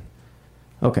 19.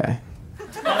 Okay.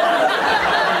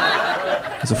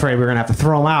 I was afraid we were gonna have to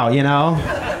throw them out. You know.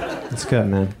 That's good,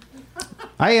 man.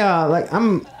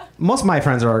 Most of my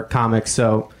friends are comics,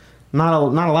 so not a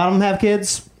lot of them have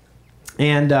kids,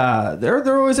 and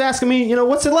they're always asking me,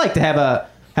 what's it like to have a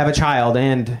child,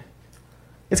 and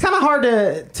it's kind of hard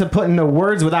to put into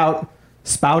words without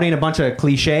spouting a bunch of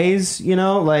cliches,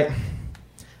 like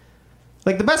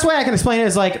the best way I can explain it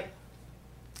is like,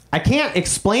 I can't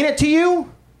explain it to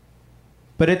you,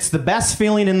 but it's the best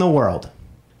feeling in the world.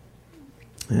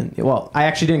 And well, I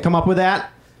actually didn't come up with that.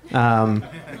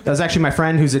 That was actually my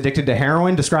friend who's addicted to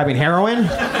heroin describing heroin.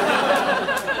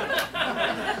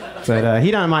 But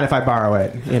he doesn't mind if I borrow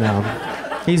it,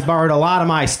 He's borrowed a lot of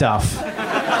my stuff.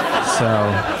 So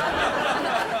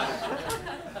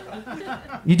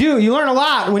you learn a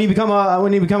lot when you become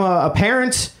a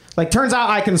parent. Like, turns out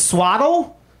I can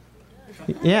swaddle.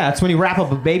 Yeah, it's when you wrap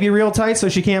up a baby real tight so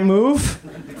she can't move.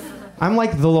 I'm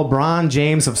like the LeBron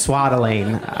James of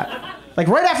swaddling. Like,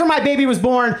 right after my baby was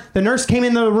born, the nurse came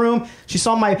into the room. She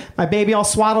saw my baby all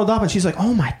swaddled up, and she's like,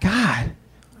 "Oh my God,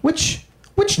 which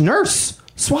nurse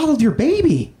swaddled your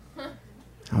baby?"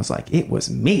 I was like, "It was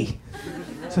me."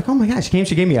 It's like, "Oh my God." She came,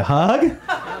 she gave me a hug.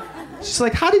 She's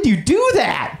like, "How did you do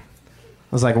that?" I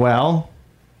was like, "Well,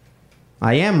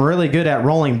 I am really good at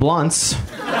rolling blunts.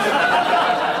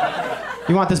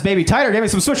 You want this baby tighter? Give me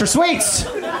some Swisher Sweets."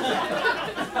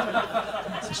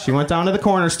 So she went down to the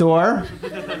corner store.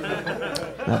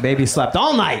 That baby slept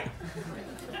all night.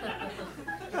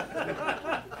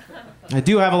 I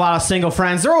do have a lot of single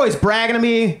friends. They're always bragging to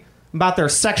me about their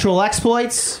sexual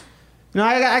exploits.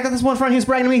 I got this one friend who's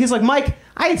bragging to me. He's like, "Mike,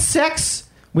 I had sex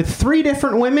with 3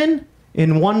 different women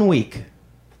in 1 week."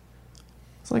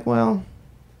 It's like, well,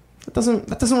 that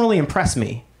doesn't really impress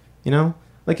me,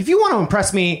 Like, if you want to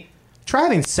impress me, try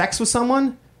having sex with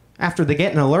someone after they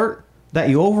get an alert that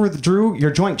you overdrew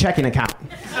your joint checking account.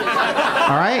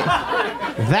 All right?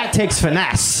 That takes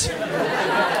finesse.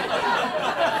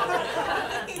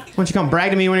 Why don't you come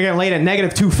brag to me when you're getting laid at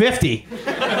negative 250?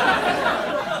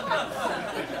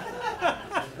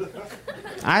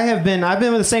 I've been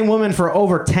with the same woman for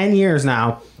over 10 years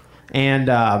now, and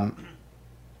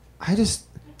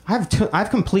I've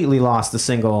completely lost the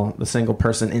single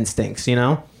person instincts,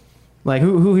 Like,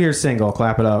 who here's single?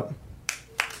 Clap it up.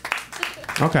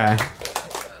 Okay.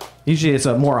 Usually it's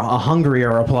a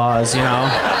hungrier applause, The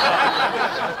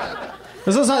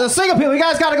single people, you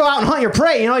guys got to go out and hunt your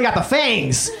prey. You got the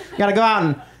fangs. You got to go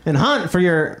out and hunt for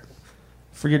your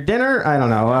dinner. I don't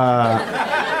know.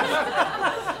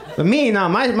 But me, no,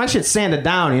 my shit's sanded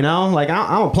down. Like,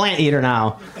 I'm a plant eater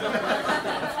now.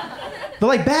 But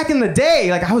like back in the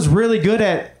day, like I was really good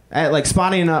at like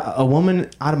spotting a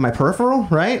woman out of my peripheral,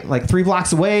 right? Like 3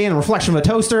 blocks away in a reflection of a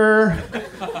toaster.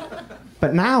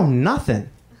 But now nothing.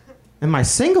 And my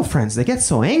single friends, they get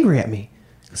so angry at me.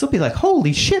 Because they'll be like,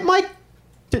 "Holy shit, Mike,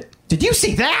 did you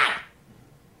see that?"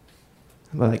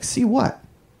 I'm like, "See what?"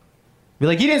 Be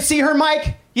like, "You didn't see her,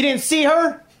 Mike? You didn't see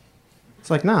her?"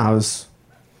 It's like, "No, I was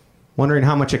wondering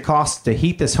how much it costs to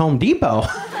heat this Home Depot."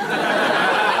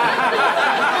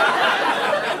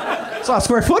 There's a lot of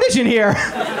square footage in here.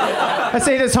 I'd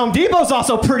say this Home Depot's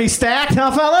also pretty stacked,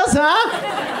 huh, fellas? Huh?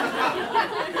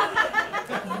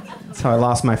 That's how I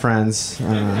lost my friends.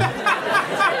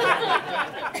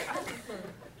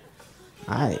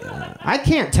 I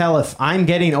can't tell if I'm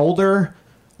getting older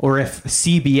or if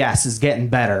CBS is getting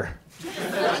better.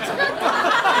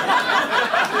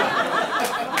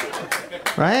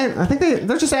 Right? I think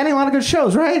they're just adding a lot of good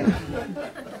shows, right?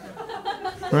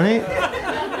 Right?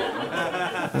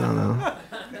 I don't know.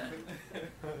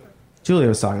 Julia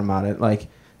was talking about it. Like,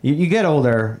 you get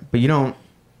older, but you don't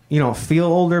feel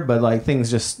older, but like things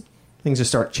just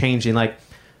start changing. Like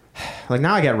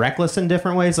now I get reckless in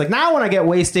different ways. Like now when I get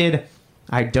wasted,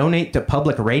 I donate to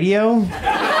public radio.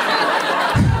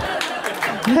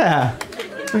 Yeah.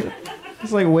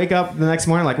 Just like wake up the next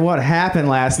morning like, what happened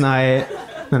last night?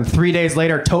 And 3 days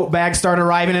later, tote bags start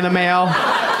arriving in the mail.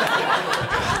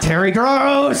 Terry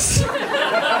Gross!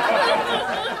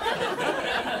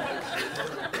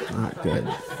 Not good.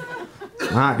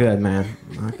 Not good, man.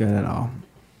 Not good at all.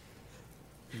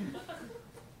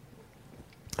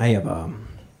 I have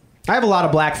a lot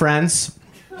of black friends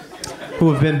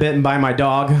who have been bitten by my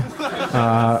dog.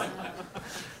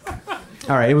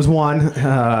 All right, it was one.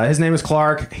 His name is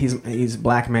Clark. He's a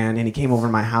black man, and he came over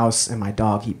to my house, and my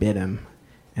dog, he bit him.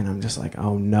 And I'm just like,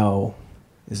 oh no,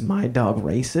 is my dog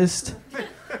racist?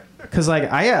 Because like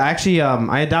I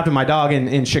adopted my dog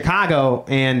in Chicago,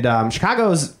 and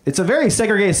it's a very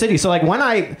segregated city. So like when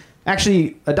I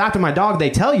actually adopted my dog,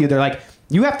 they tell you, they're like,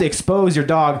 you have to expose your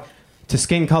dog to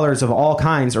skin colors of all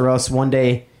kinds, or else one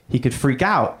day he could freak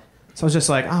out. So I was just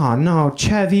like, oh no,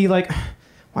 Chevy, like,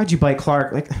 why'd you bite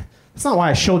Clark? Like, that's not why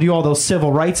I showed you all those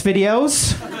civil rights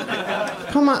videos.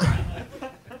 Come on.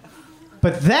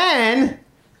 But then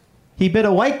he bit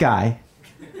a white guy.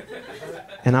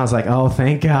 And I was like, oh,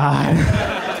 thank God.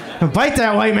 Bite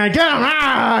that white man. Get him.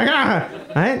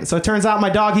 Right? So it turns out my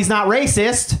dog, he's not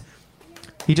racist.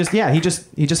 He just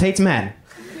hates men.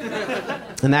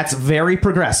 And that's very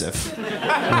progressive.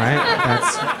 Right?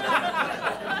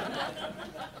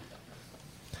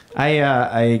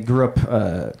 I grew up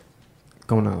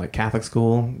going to like Catholic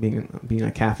school, being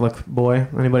a Catholic boy.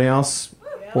 Anybody else?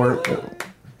 Or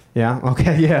yeah,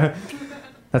 okay, yeah.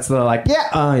 That's the like,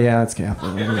 yeah, that's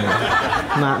Catholic.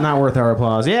 Yeah. Not worth our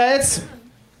applause. Yeah, it's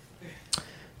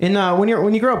when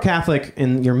you grow up Catholic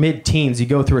in your mid-teens, you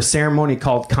go through a ceremony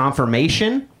called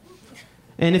confirmation.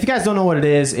 And if you guys don't know what it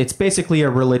is, it's basically a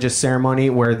religious ceremony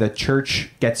where the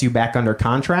church gets you back under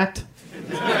contract.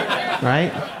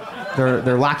 Right?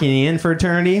 They're locking you in for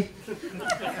eternity.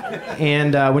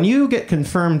 And when you get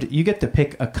confirmed, you get to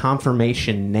pick a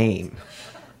confirmation name.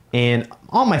 And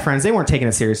all my friends, they weren't taking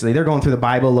it seriously. They're going through the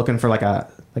Bible looking for like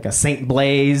a Saint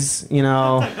Blaise, you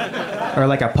know, or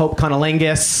like a Pope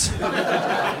Cunnilingus.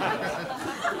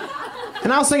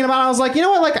 And I was thinking about it, I was like, you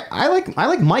know what, like I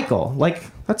like Michael. Like,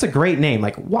 that's a great name.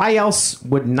 Like, why else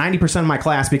would 90% of my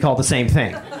class be called the same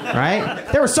thing? Right?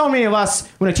 There were so many of us,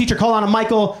 when a teacher called on a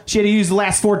Michael, she had to use the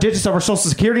last 4 digits of her social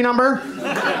security number.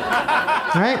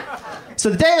 Right? So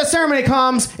the day of the ceremony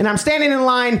comes, and I'm standing in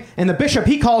line, and the bishop,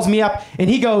 he calls me up, and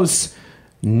he goes,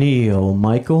 kneel,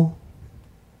 Michael.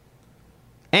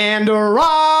 And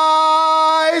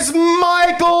arise,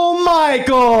 Michael.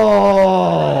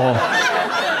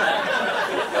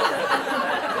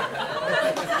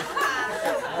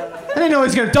 I didn't know he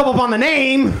was going to double up on the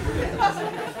name.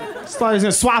 Just thought he was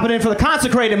going to swap it in for the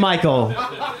consecrated Michael.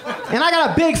 And I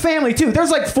got a big family, too. There's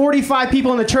like 45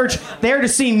 people in the church there to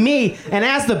see me. And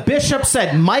as the bishop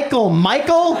said, Michael, you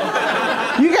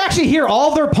can actually hear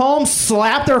all their palms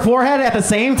slap their forehead at the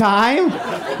same time.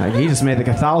 Like, he just made the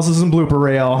Catholicism blooper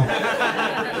reel.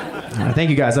 Thank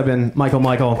you, guys. I've been Michael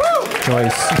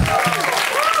Joyce.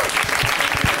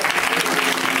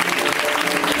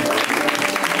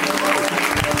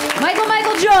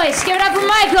 Michael Joyce. Give it up for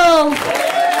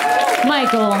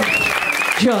Michael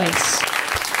Joyce.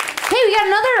 Hey, we got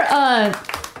another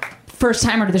first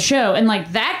timer to the show, and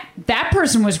like that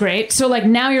person was great. So like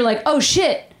now you're like, oh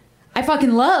shit, I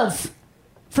fucking love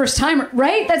first timer,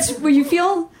 right? That's what you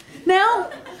feel now.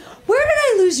 Where did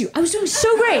I lose you? I was doing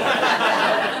so great.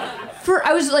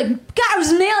 I was like, God, I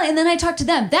was nailing it, and then I talked to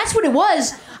them. That's what it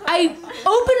was. I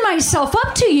opened myself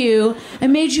up to you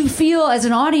and made you feel as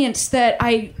an audience that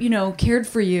I, cared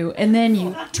for you, and then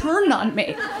you turned on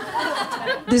me.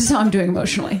 This is how I'm doing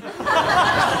emotionally.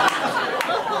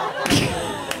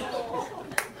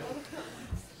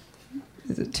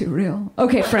 Is it too real?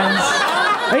 Okay, friends.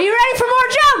 Are you ready for more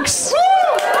jokes?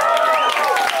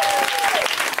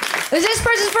 Is this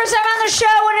person's first time on the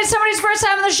show? When it's somebody's first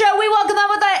time on the show, we welcome them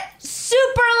with a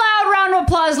super loud round of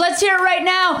applause. Let's hear it right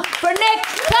now for Nick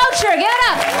Belcher. Give it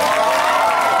up.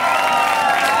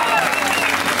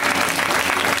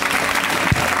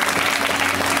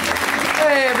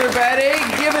 Hey, everybody.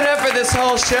 Give it up for this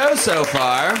whole show so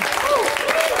far.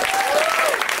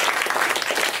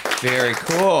 Very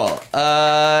cool.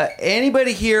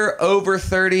 Anybody here over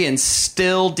 30 and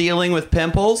still dealing with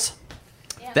pimples?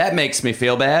 Yeah. That makes me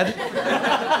feel bad.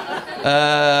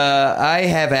 I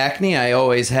have acne. I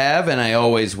always have, and I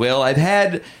always will. I've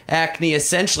had acne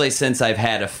essentially since I've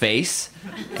had a face.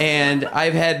 And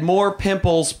I've had more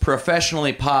pimples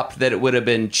professionally popped that it would have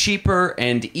been cheaper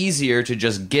and easier to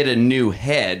just get a new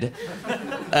head.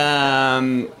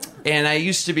 And I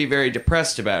used to be very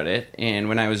depressed about it. And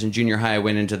when I was in junior high, I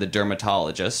went into the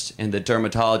dermatologist. And the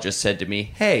dermatologist said to me,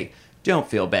 hey, don't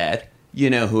feel bad. You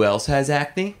know who else has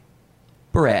acne?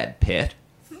 Brad Pitt.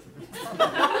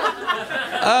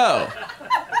 Oh,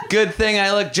 good thing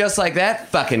I look just like that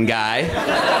fucking guy.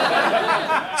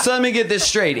 So let me get this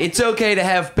straight. It's okay to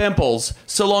have pimples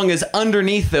so long as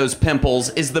underneath those pimples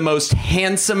is the most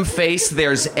handsome face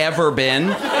there's ever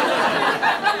been.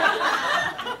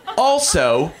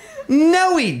 Also,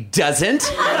 no he doesn't.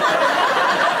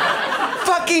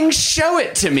 Fucking show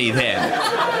it to me then.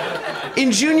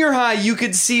 In junior high, you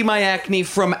could see my acne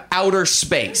from outer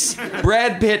space.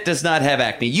 Brad Pitt does not have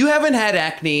acne. You haven't had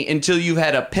acne until you've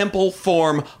had a pimple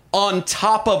form on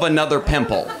top of another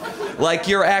pimple. Like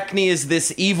your acne is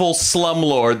this evil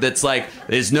slumlord that's like,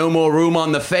 there's no more room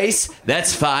on the face?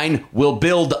 That's fine, we'll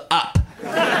build up.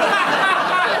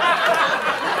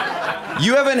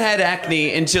 You haven't had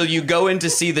acne until you go in to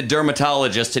see the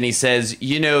dermatologist and he says,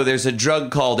 you know, there's a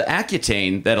drug called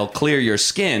Accutane that'll clear your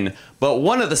skin, but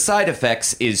one of the side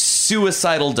effects is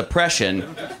suicidal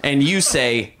depression, and you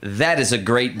say, that is a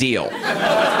great deal.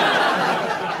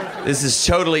 This is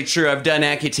totally true. I've done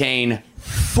Accutane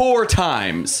 4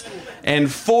 times.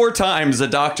 And 4 times the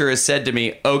doctor has said to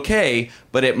me, okay,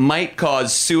 but it might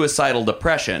cause suicidal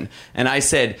depression. And I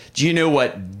said, do you know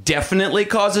what definitely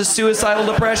causes suicidal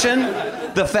depression?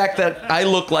 The fact that I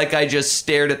look like I just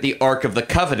stared at the Ark of the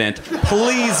Covenant.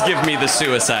 Please give me the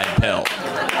suicide pill.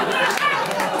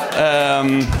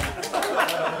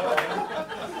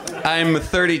 I'm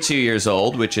 32 years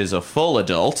old, which is a full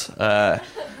adult. I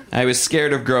was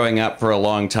scared of growing up for a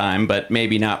long time, but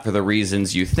maybe not for the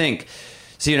reasons you think.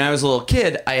 See, when I was a little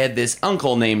kid, I had this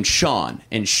uncle named Sean,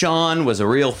 and Sean was a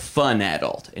real fun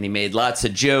adult, and he made lots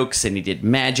of jokes, and he did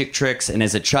magic tricks, and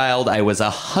as a child, I was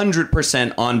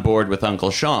 100% on board with Uncle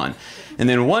Sean. And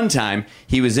then one time,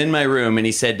 he was in my room, and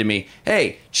he said to me,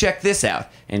 hey, check this out,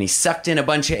 and he sucked in a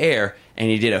bunch of air,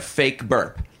 and he did a fake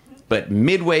burp. But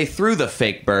midway through the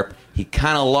fake burp, he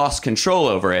kind of lost control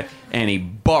over it, and he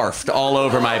barfed all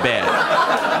over my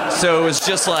bed. So it was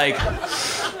just like...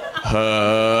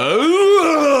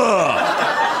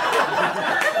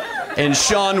 And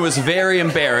Sean was very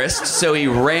embarrassed, so he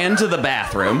ran to the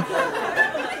bathroom.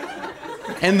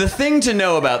 And the thing to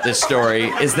know about this story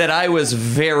is that I was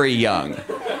very young.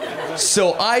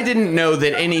 So I didn't know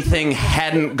that anything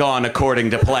hadn't gone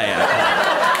according to plan.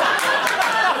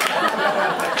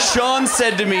 Sean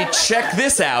said to me, check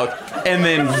this out, and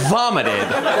then vomited.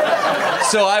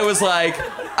 So I was like,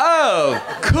 oh,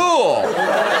 cool.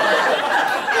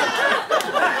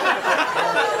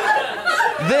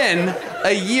 Then,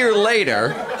 a year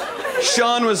later,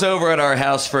 Sean was over at our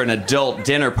house for an adult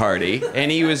dinner party,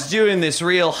 and he was doing this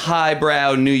real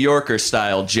highbrow New Yorker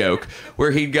style joke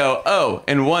where he'd go, oh,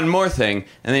 and one more thing,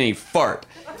 and then he'd fart.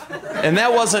 And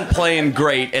that wasn't playing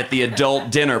great at the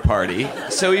adult dinner party,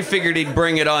 so he figured he'd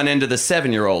bring it on into the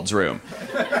 7-year-old's room.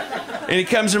 And he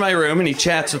comes to my room and he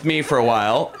chats with me for a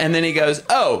while, and then he goes,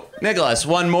 oh, Nicholas,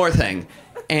 one more thing.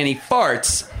 And he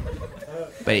farts,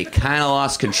 but he kind of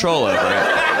lost control over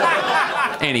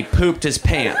it, and he pooped his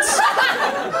pants.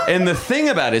 And the thing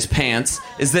about his pants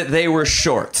is that they were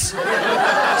shorts.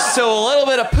 So a little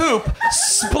bit of poop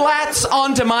splats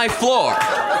onto my floor.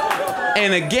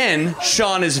 And again,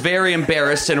 Sean is very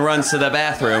embarrassed and runs to the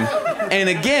bathroom. And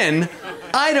again,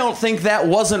 I don't think that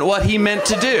wasn't what he meant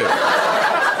to do.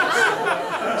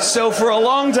 So for a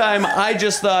long time, I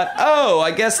just thought, oh,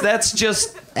 I guess that's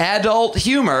just adult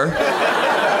humor.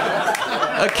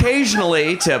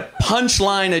 Occasionally, to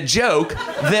punchline a joke,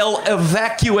 they'll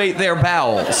evacuate their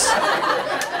bowels.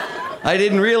 I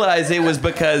didn't realize it was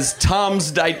because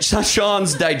Sean's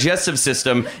digestive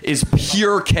system is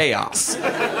pure chaos.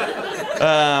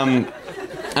 I'm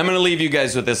going to leave you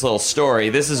guys with this little story.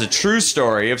 This is a true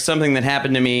story of something that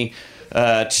happened to me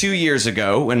 2 years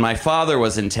ago when my father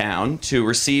was in town to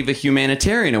receive a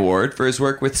humanitarian award for his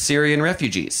work with Syrian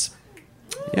refugees.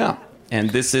 Yeah,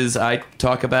 and this is, I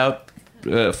talk about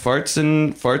farts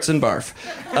and barf.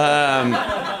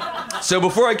 So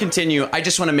before I continue, I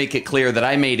just want to make it clear that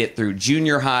I made it through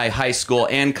junior high, high school,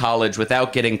 and college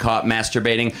without getting caught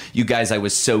masturbating. You guys, I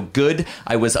was so good.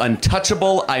 I was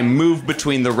untouchable. I moved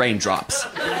between the raindrops.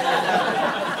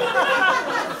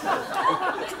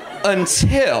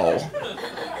 Until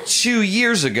 2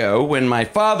 years ago, when my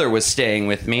father was staying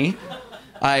with me,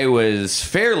 I was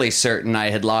fairly certain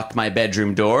I had locked my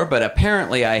bedroom door, but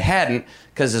apparently I hadn't,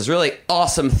 because this really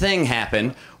awesome thing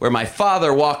happened where my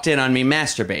father walked in on me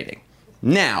masturbating.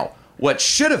 Now, what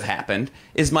should have happened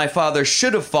is my father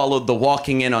should have followed the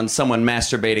walking in on someone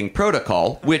masturbating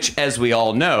protocol, which, as we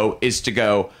all know, is to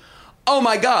go, oh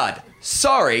my God,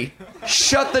 sorry,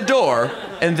 shut the door,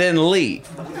 and then leave.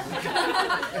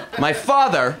 My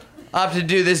father opted to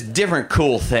do this different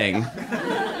cool thing.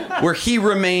 where he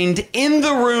remained in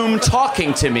the room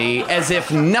talking to me as if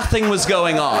nothing was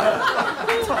going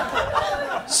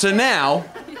on. So now,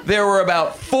 there were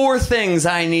about 4 things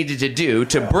I needed to do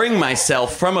to bring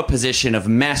myself from a position of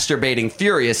masturbating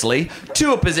furiously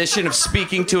to a position of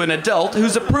speaking to an adult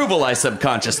whose approval I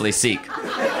subconsciously seek.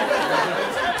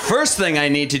 First thing I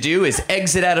need to do is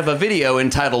exit out of a video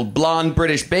entitled Blonde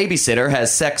British Babysitter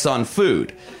Has Sex on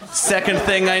Food. Second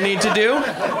thing I need to do,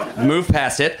 move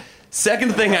past it.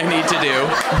 Second thing I need to do,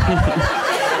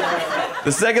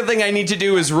 the second thing I need to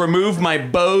do is remove my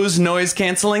Bose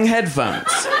noise-canceling headphones.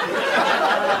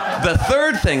 The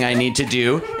third thing I need to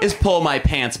do is pull my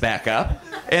pants back up.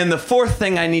 And the fourth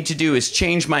thing I need to do is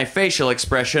change my facial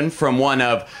expression from one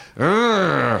of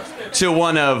to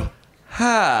one of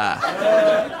ha.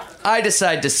 I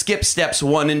decide to skip steps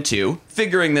 1 and 2,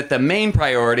 figuring that the main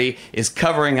priority is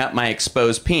covering up my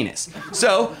exposed penis.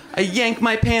 So I yank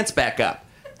my pants back up.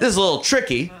 This is a little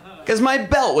tricky, because my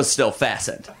belt was still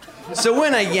fastened. So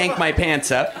when I yank my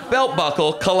pants up, belt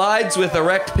buckle collides with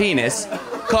erect penis,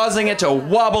 causing it to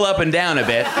wobble up and down a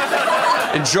bit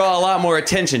and draw a lot more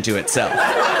attention to itself.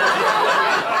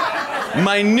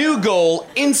 My new goal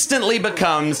instantly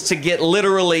becomes to get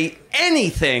literally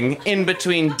anything in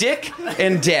between dick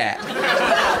and dad.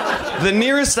 The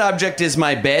nearest object is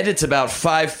my bed. It's about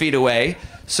 5 feet away.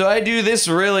 So I do this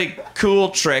really cool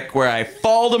trick where I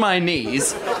fall to my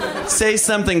knees, say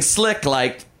something slick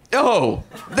like, "Oh,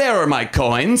 there are my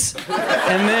coins,"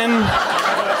 and then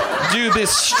do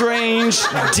this strange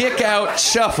dick out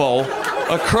shuffle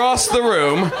across the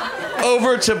room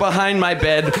over to behind my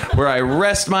bed where I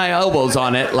rest my elbows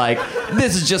on it like,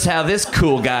 this is just how this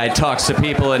cool guy talks to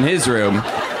people in his room.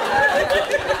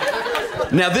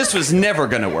 Now, this was never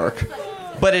gonna work,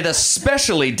 but it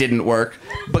especially didn't work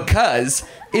because,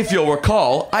 if you'll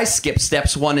recall, I skipped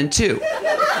steps 1 and 2.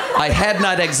 I had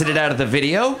not exited out of the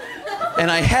video,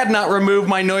 and I had not removed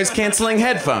my noise-canceling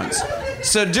headphones.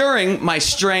 So during my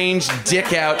strange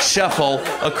dick-out shuffle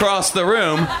across the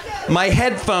room, my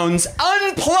headphones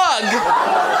unplug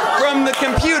from the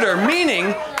computer,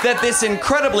 meaning that this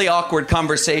incredibly awkward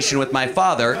conversation with my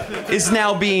father is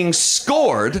now being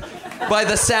scored by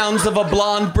the sounds of a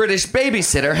blonde British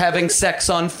babysitter having sex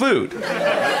on food.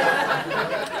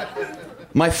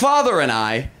 My father and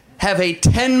I have a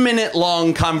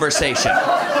 10-minute-long conversation.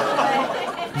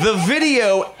 The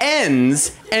video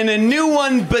ends and a new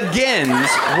one begins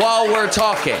while we're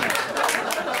talking.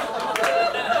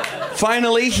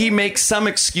 Finally, he makes some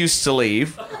excuse to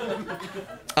leave.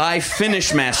 I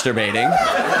finish masturbating.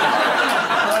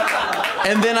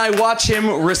 And then I watch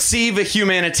him receive a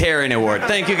humanitarian award.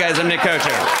 Thank you guys, I'm Nick Kocher.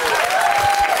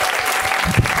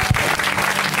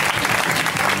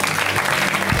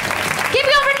 Keep it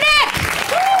going for Nick!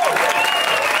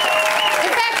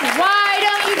 In fact, why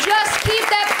don't you just keep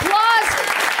that applause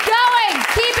going?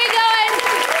 Keep it going.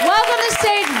 Welcome to the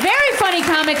stage, very funny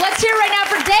comic. Let's hear it right now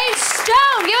for Dave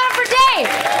Stone. Give it up for Dave.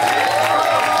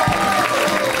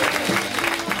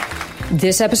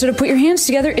 This episode of Put Your Hands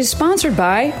Together is sponsored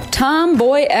by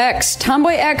Tomboy X.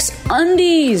 Tomboy X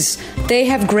undies. They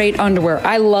have great underwear.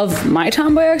 I love my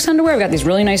Tomboy X underwear. I've got these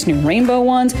really nice new rainbow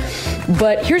ones.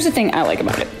 But here's the thing I like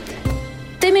about it.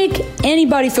 They make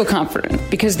anybody feel confident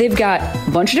because they've got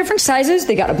a bunch of different sizes.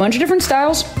 They got a bunch of different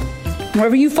styles.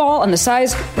 Wherever you fall on the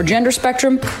size or gender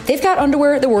spectrum, they've got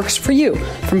underwear that works for you.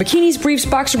 From bikinis, briefs,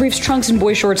 boxer briefs, trunks, and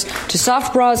boy shorts to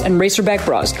soft bras and racerback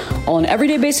bras, all in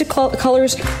everyday basic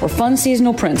colors or fun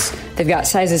seasonal prints. They've got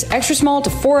sizes extra small to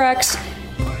 4X.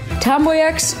 Tomboy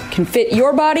X can fit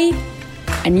your body,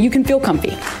 and you can feel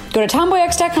comfy. Go to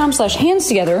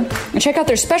tomboyx.com/handstogether and check out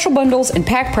their special bundles and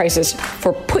pack prices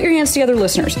for Put Your Hands Together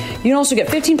listeners. You can also get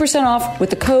 15% off with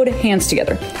the code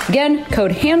HANDSTOGETHER. Again,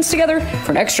 code HANDSTOGETHER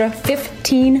for an extra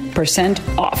 15%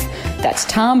 off. That's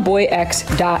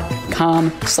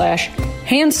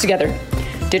tomboyx.com/handstogether.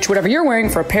 Ditch whatever you're wearing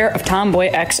for a pair of Tomboy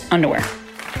X underwear.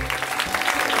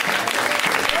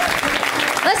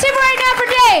 Let's hear it right now for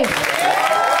Dave.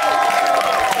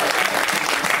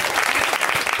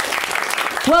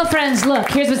 Well, friends, look,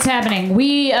 here's what's happening.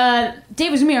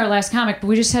 Dave was me, our last comic, but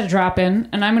we just had to drop in,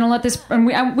 and I'm gonna let this, and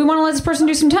we want to let this person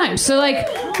do some time. So, like,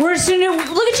 we're just gonna,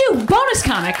 look at you, bonus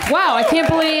comic. Wow, I can't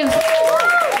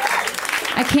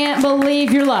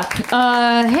believe your luck.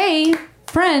 Hey,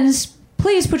 friends,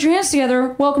 please put your hands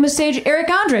together. Welcome to stage, Eric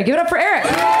Andre. Give it up for Eric.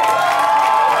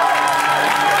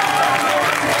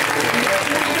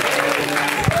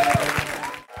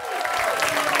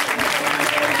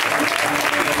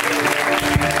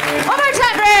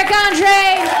 Eric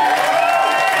Andre.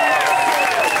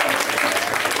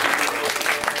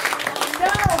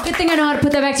 No, good thing I know how to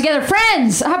put that back together.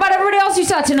 Friends, how about everybody else you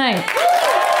saw tonight?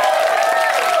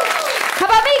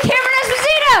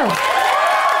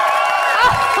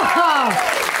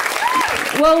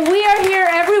 Well, we are here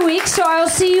every week, so I'll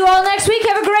see you all next week.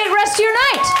 Have a great rest of your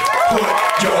night.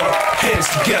 Put your hands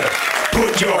together.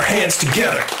 Put your hands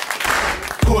together.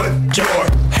 Put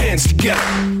your hands together.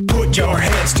 Put your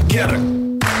hands together.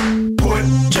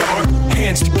 Put your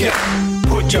hands together.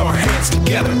 Put your hands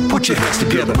together. Put your hands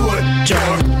together. Put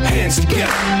your hands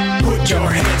together. Put your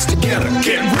hands together.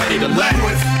 Get ready to laugh.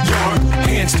 Put your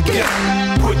hands together.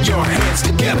 Put your hands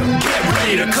together. Get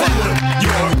ready to clap. Put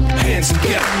your hands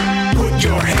together. Put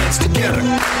your hands together.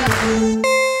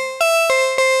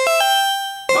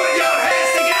 Put your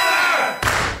hands together.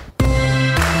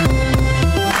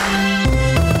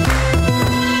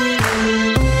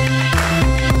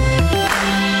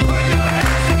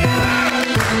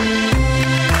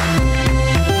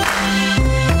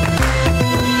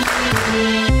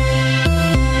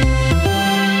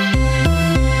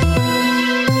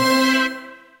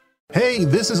 Hey,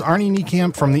 this is Arnie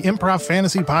Niekamp from the Improv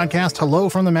Fantasy Podcast Hello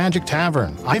from the Magic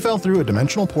Tavern. I fell through a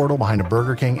dimensional portal behind a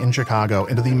Burger King in Chicago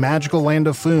into the magical land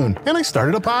of Foon, and I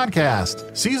started a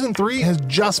podcast. Season 3 has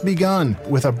just begun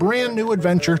with a brand new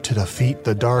adventure to defeat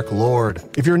the Dark Lord.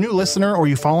 If you're a new listener or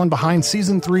you've fallen behind,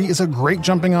 Season 3 is a great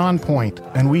jumping on point,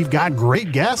 and we've got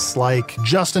great guests like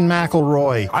Justin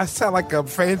McElroy. I sound like a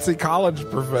fancy college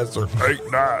professor. Hey,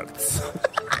 nuts.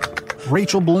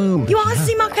 Rachel Bloom. You want to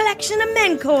see my collection of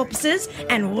men corpses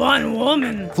and one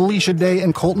woman? Felicia Day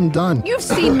and Colton Dunn. You've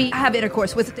seen me have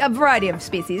intercourse with a variety of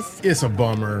species. It's a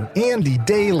bummer. Andy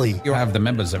Daly. You have the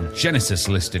members of Genesis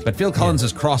listed, but Phil Collins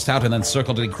is crossed out and then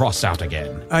circled and crossed out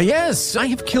again. Yes, I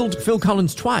have killed Phil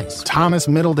Collins twice. Thomas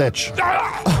Middleditch.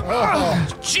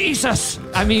 Jesus!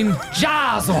 I mean,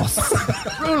 Jesus!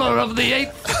 Ruler of the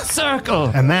Eighth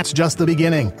Circle! And that's just the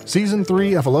beginning. Season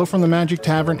 3 of Hello from the Magic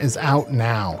Tavern is out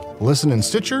now. Listen in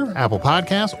Stitcher, Apple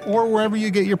Podcasts, or wherever you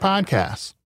get your podcasts.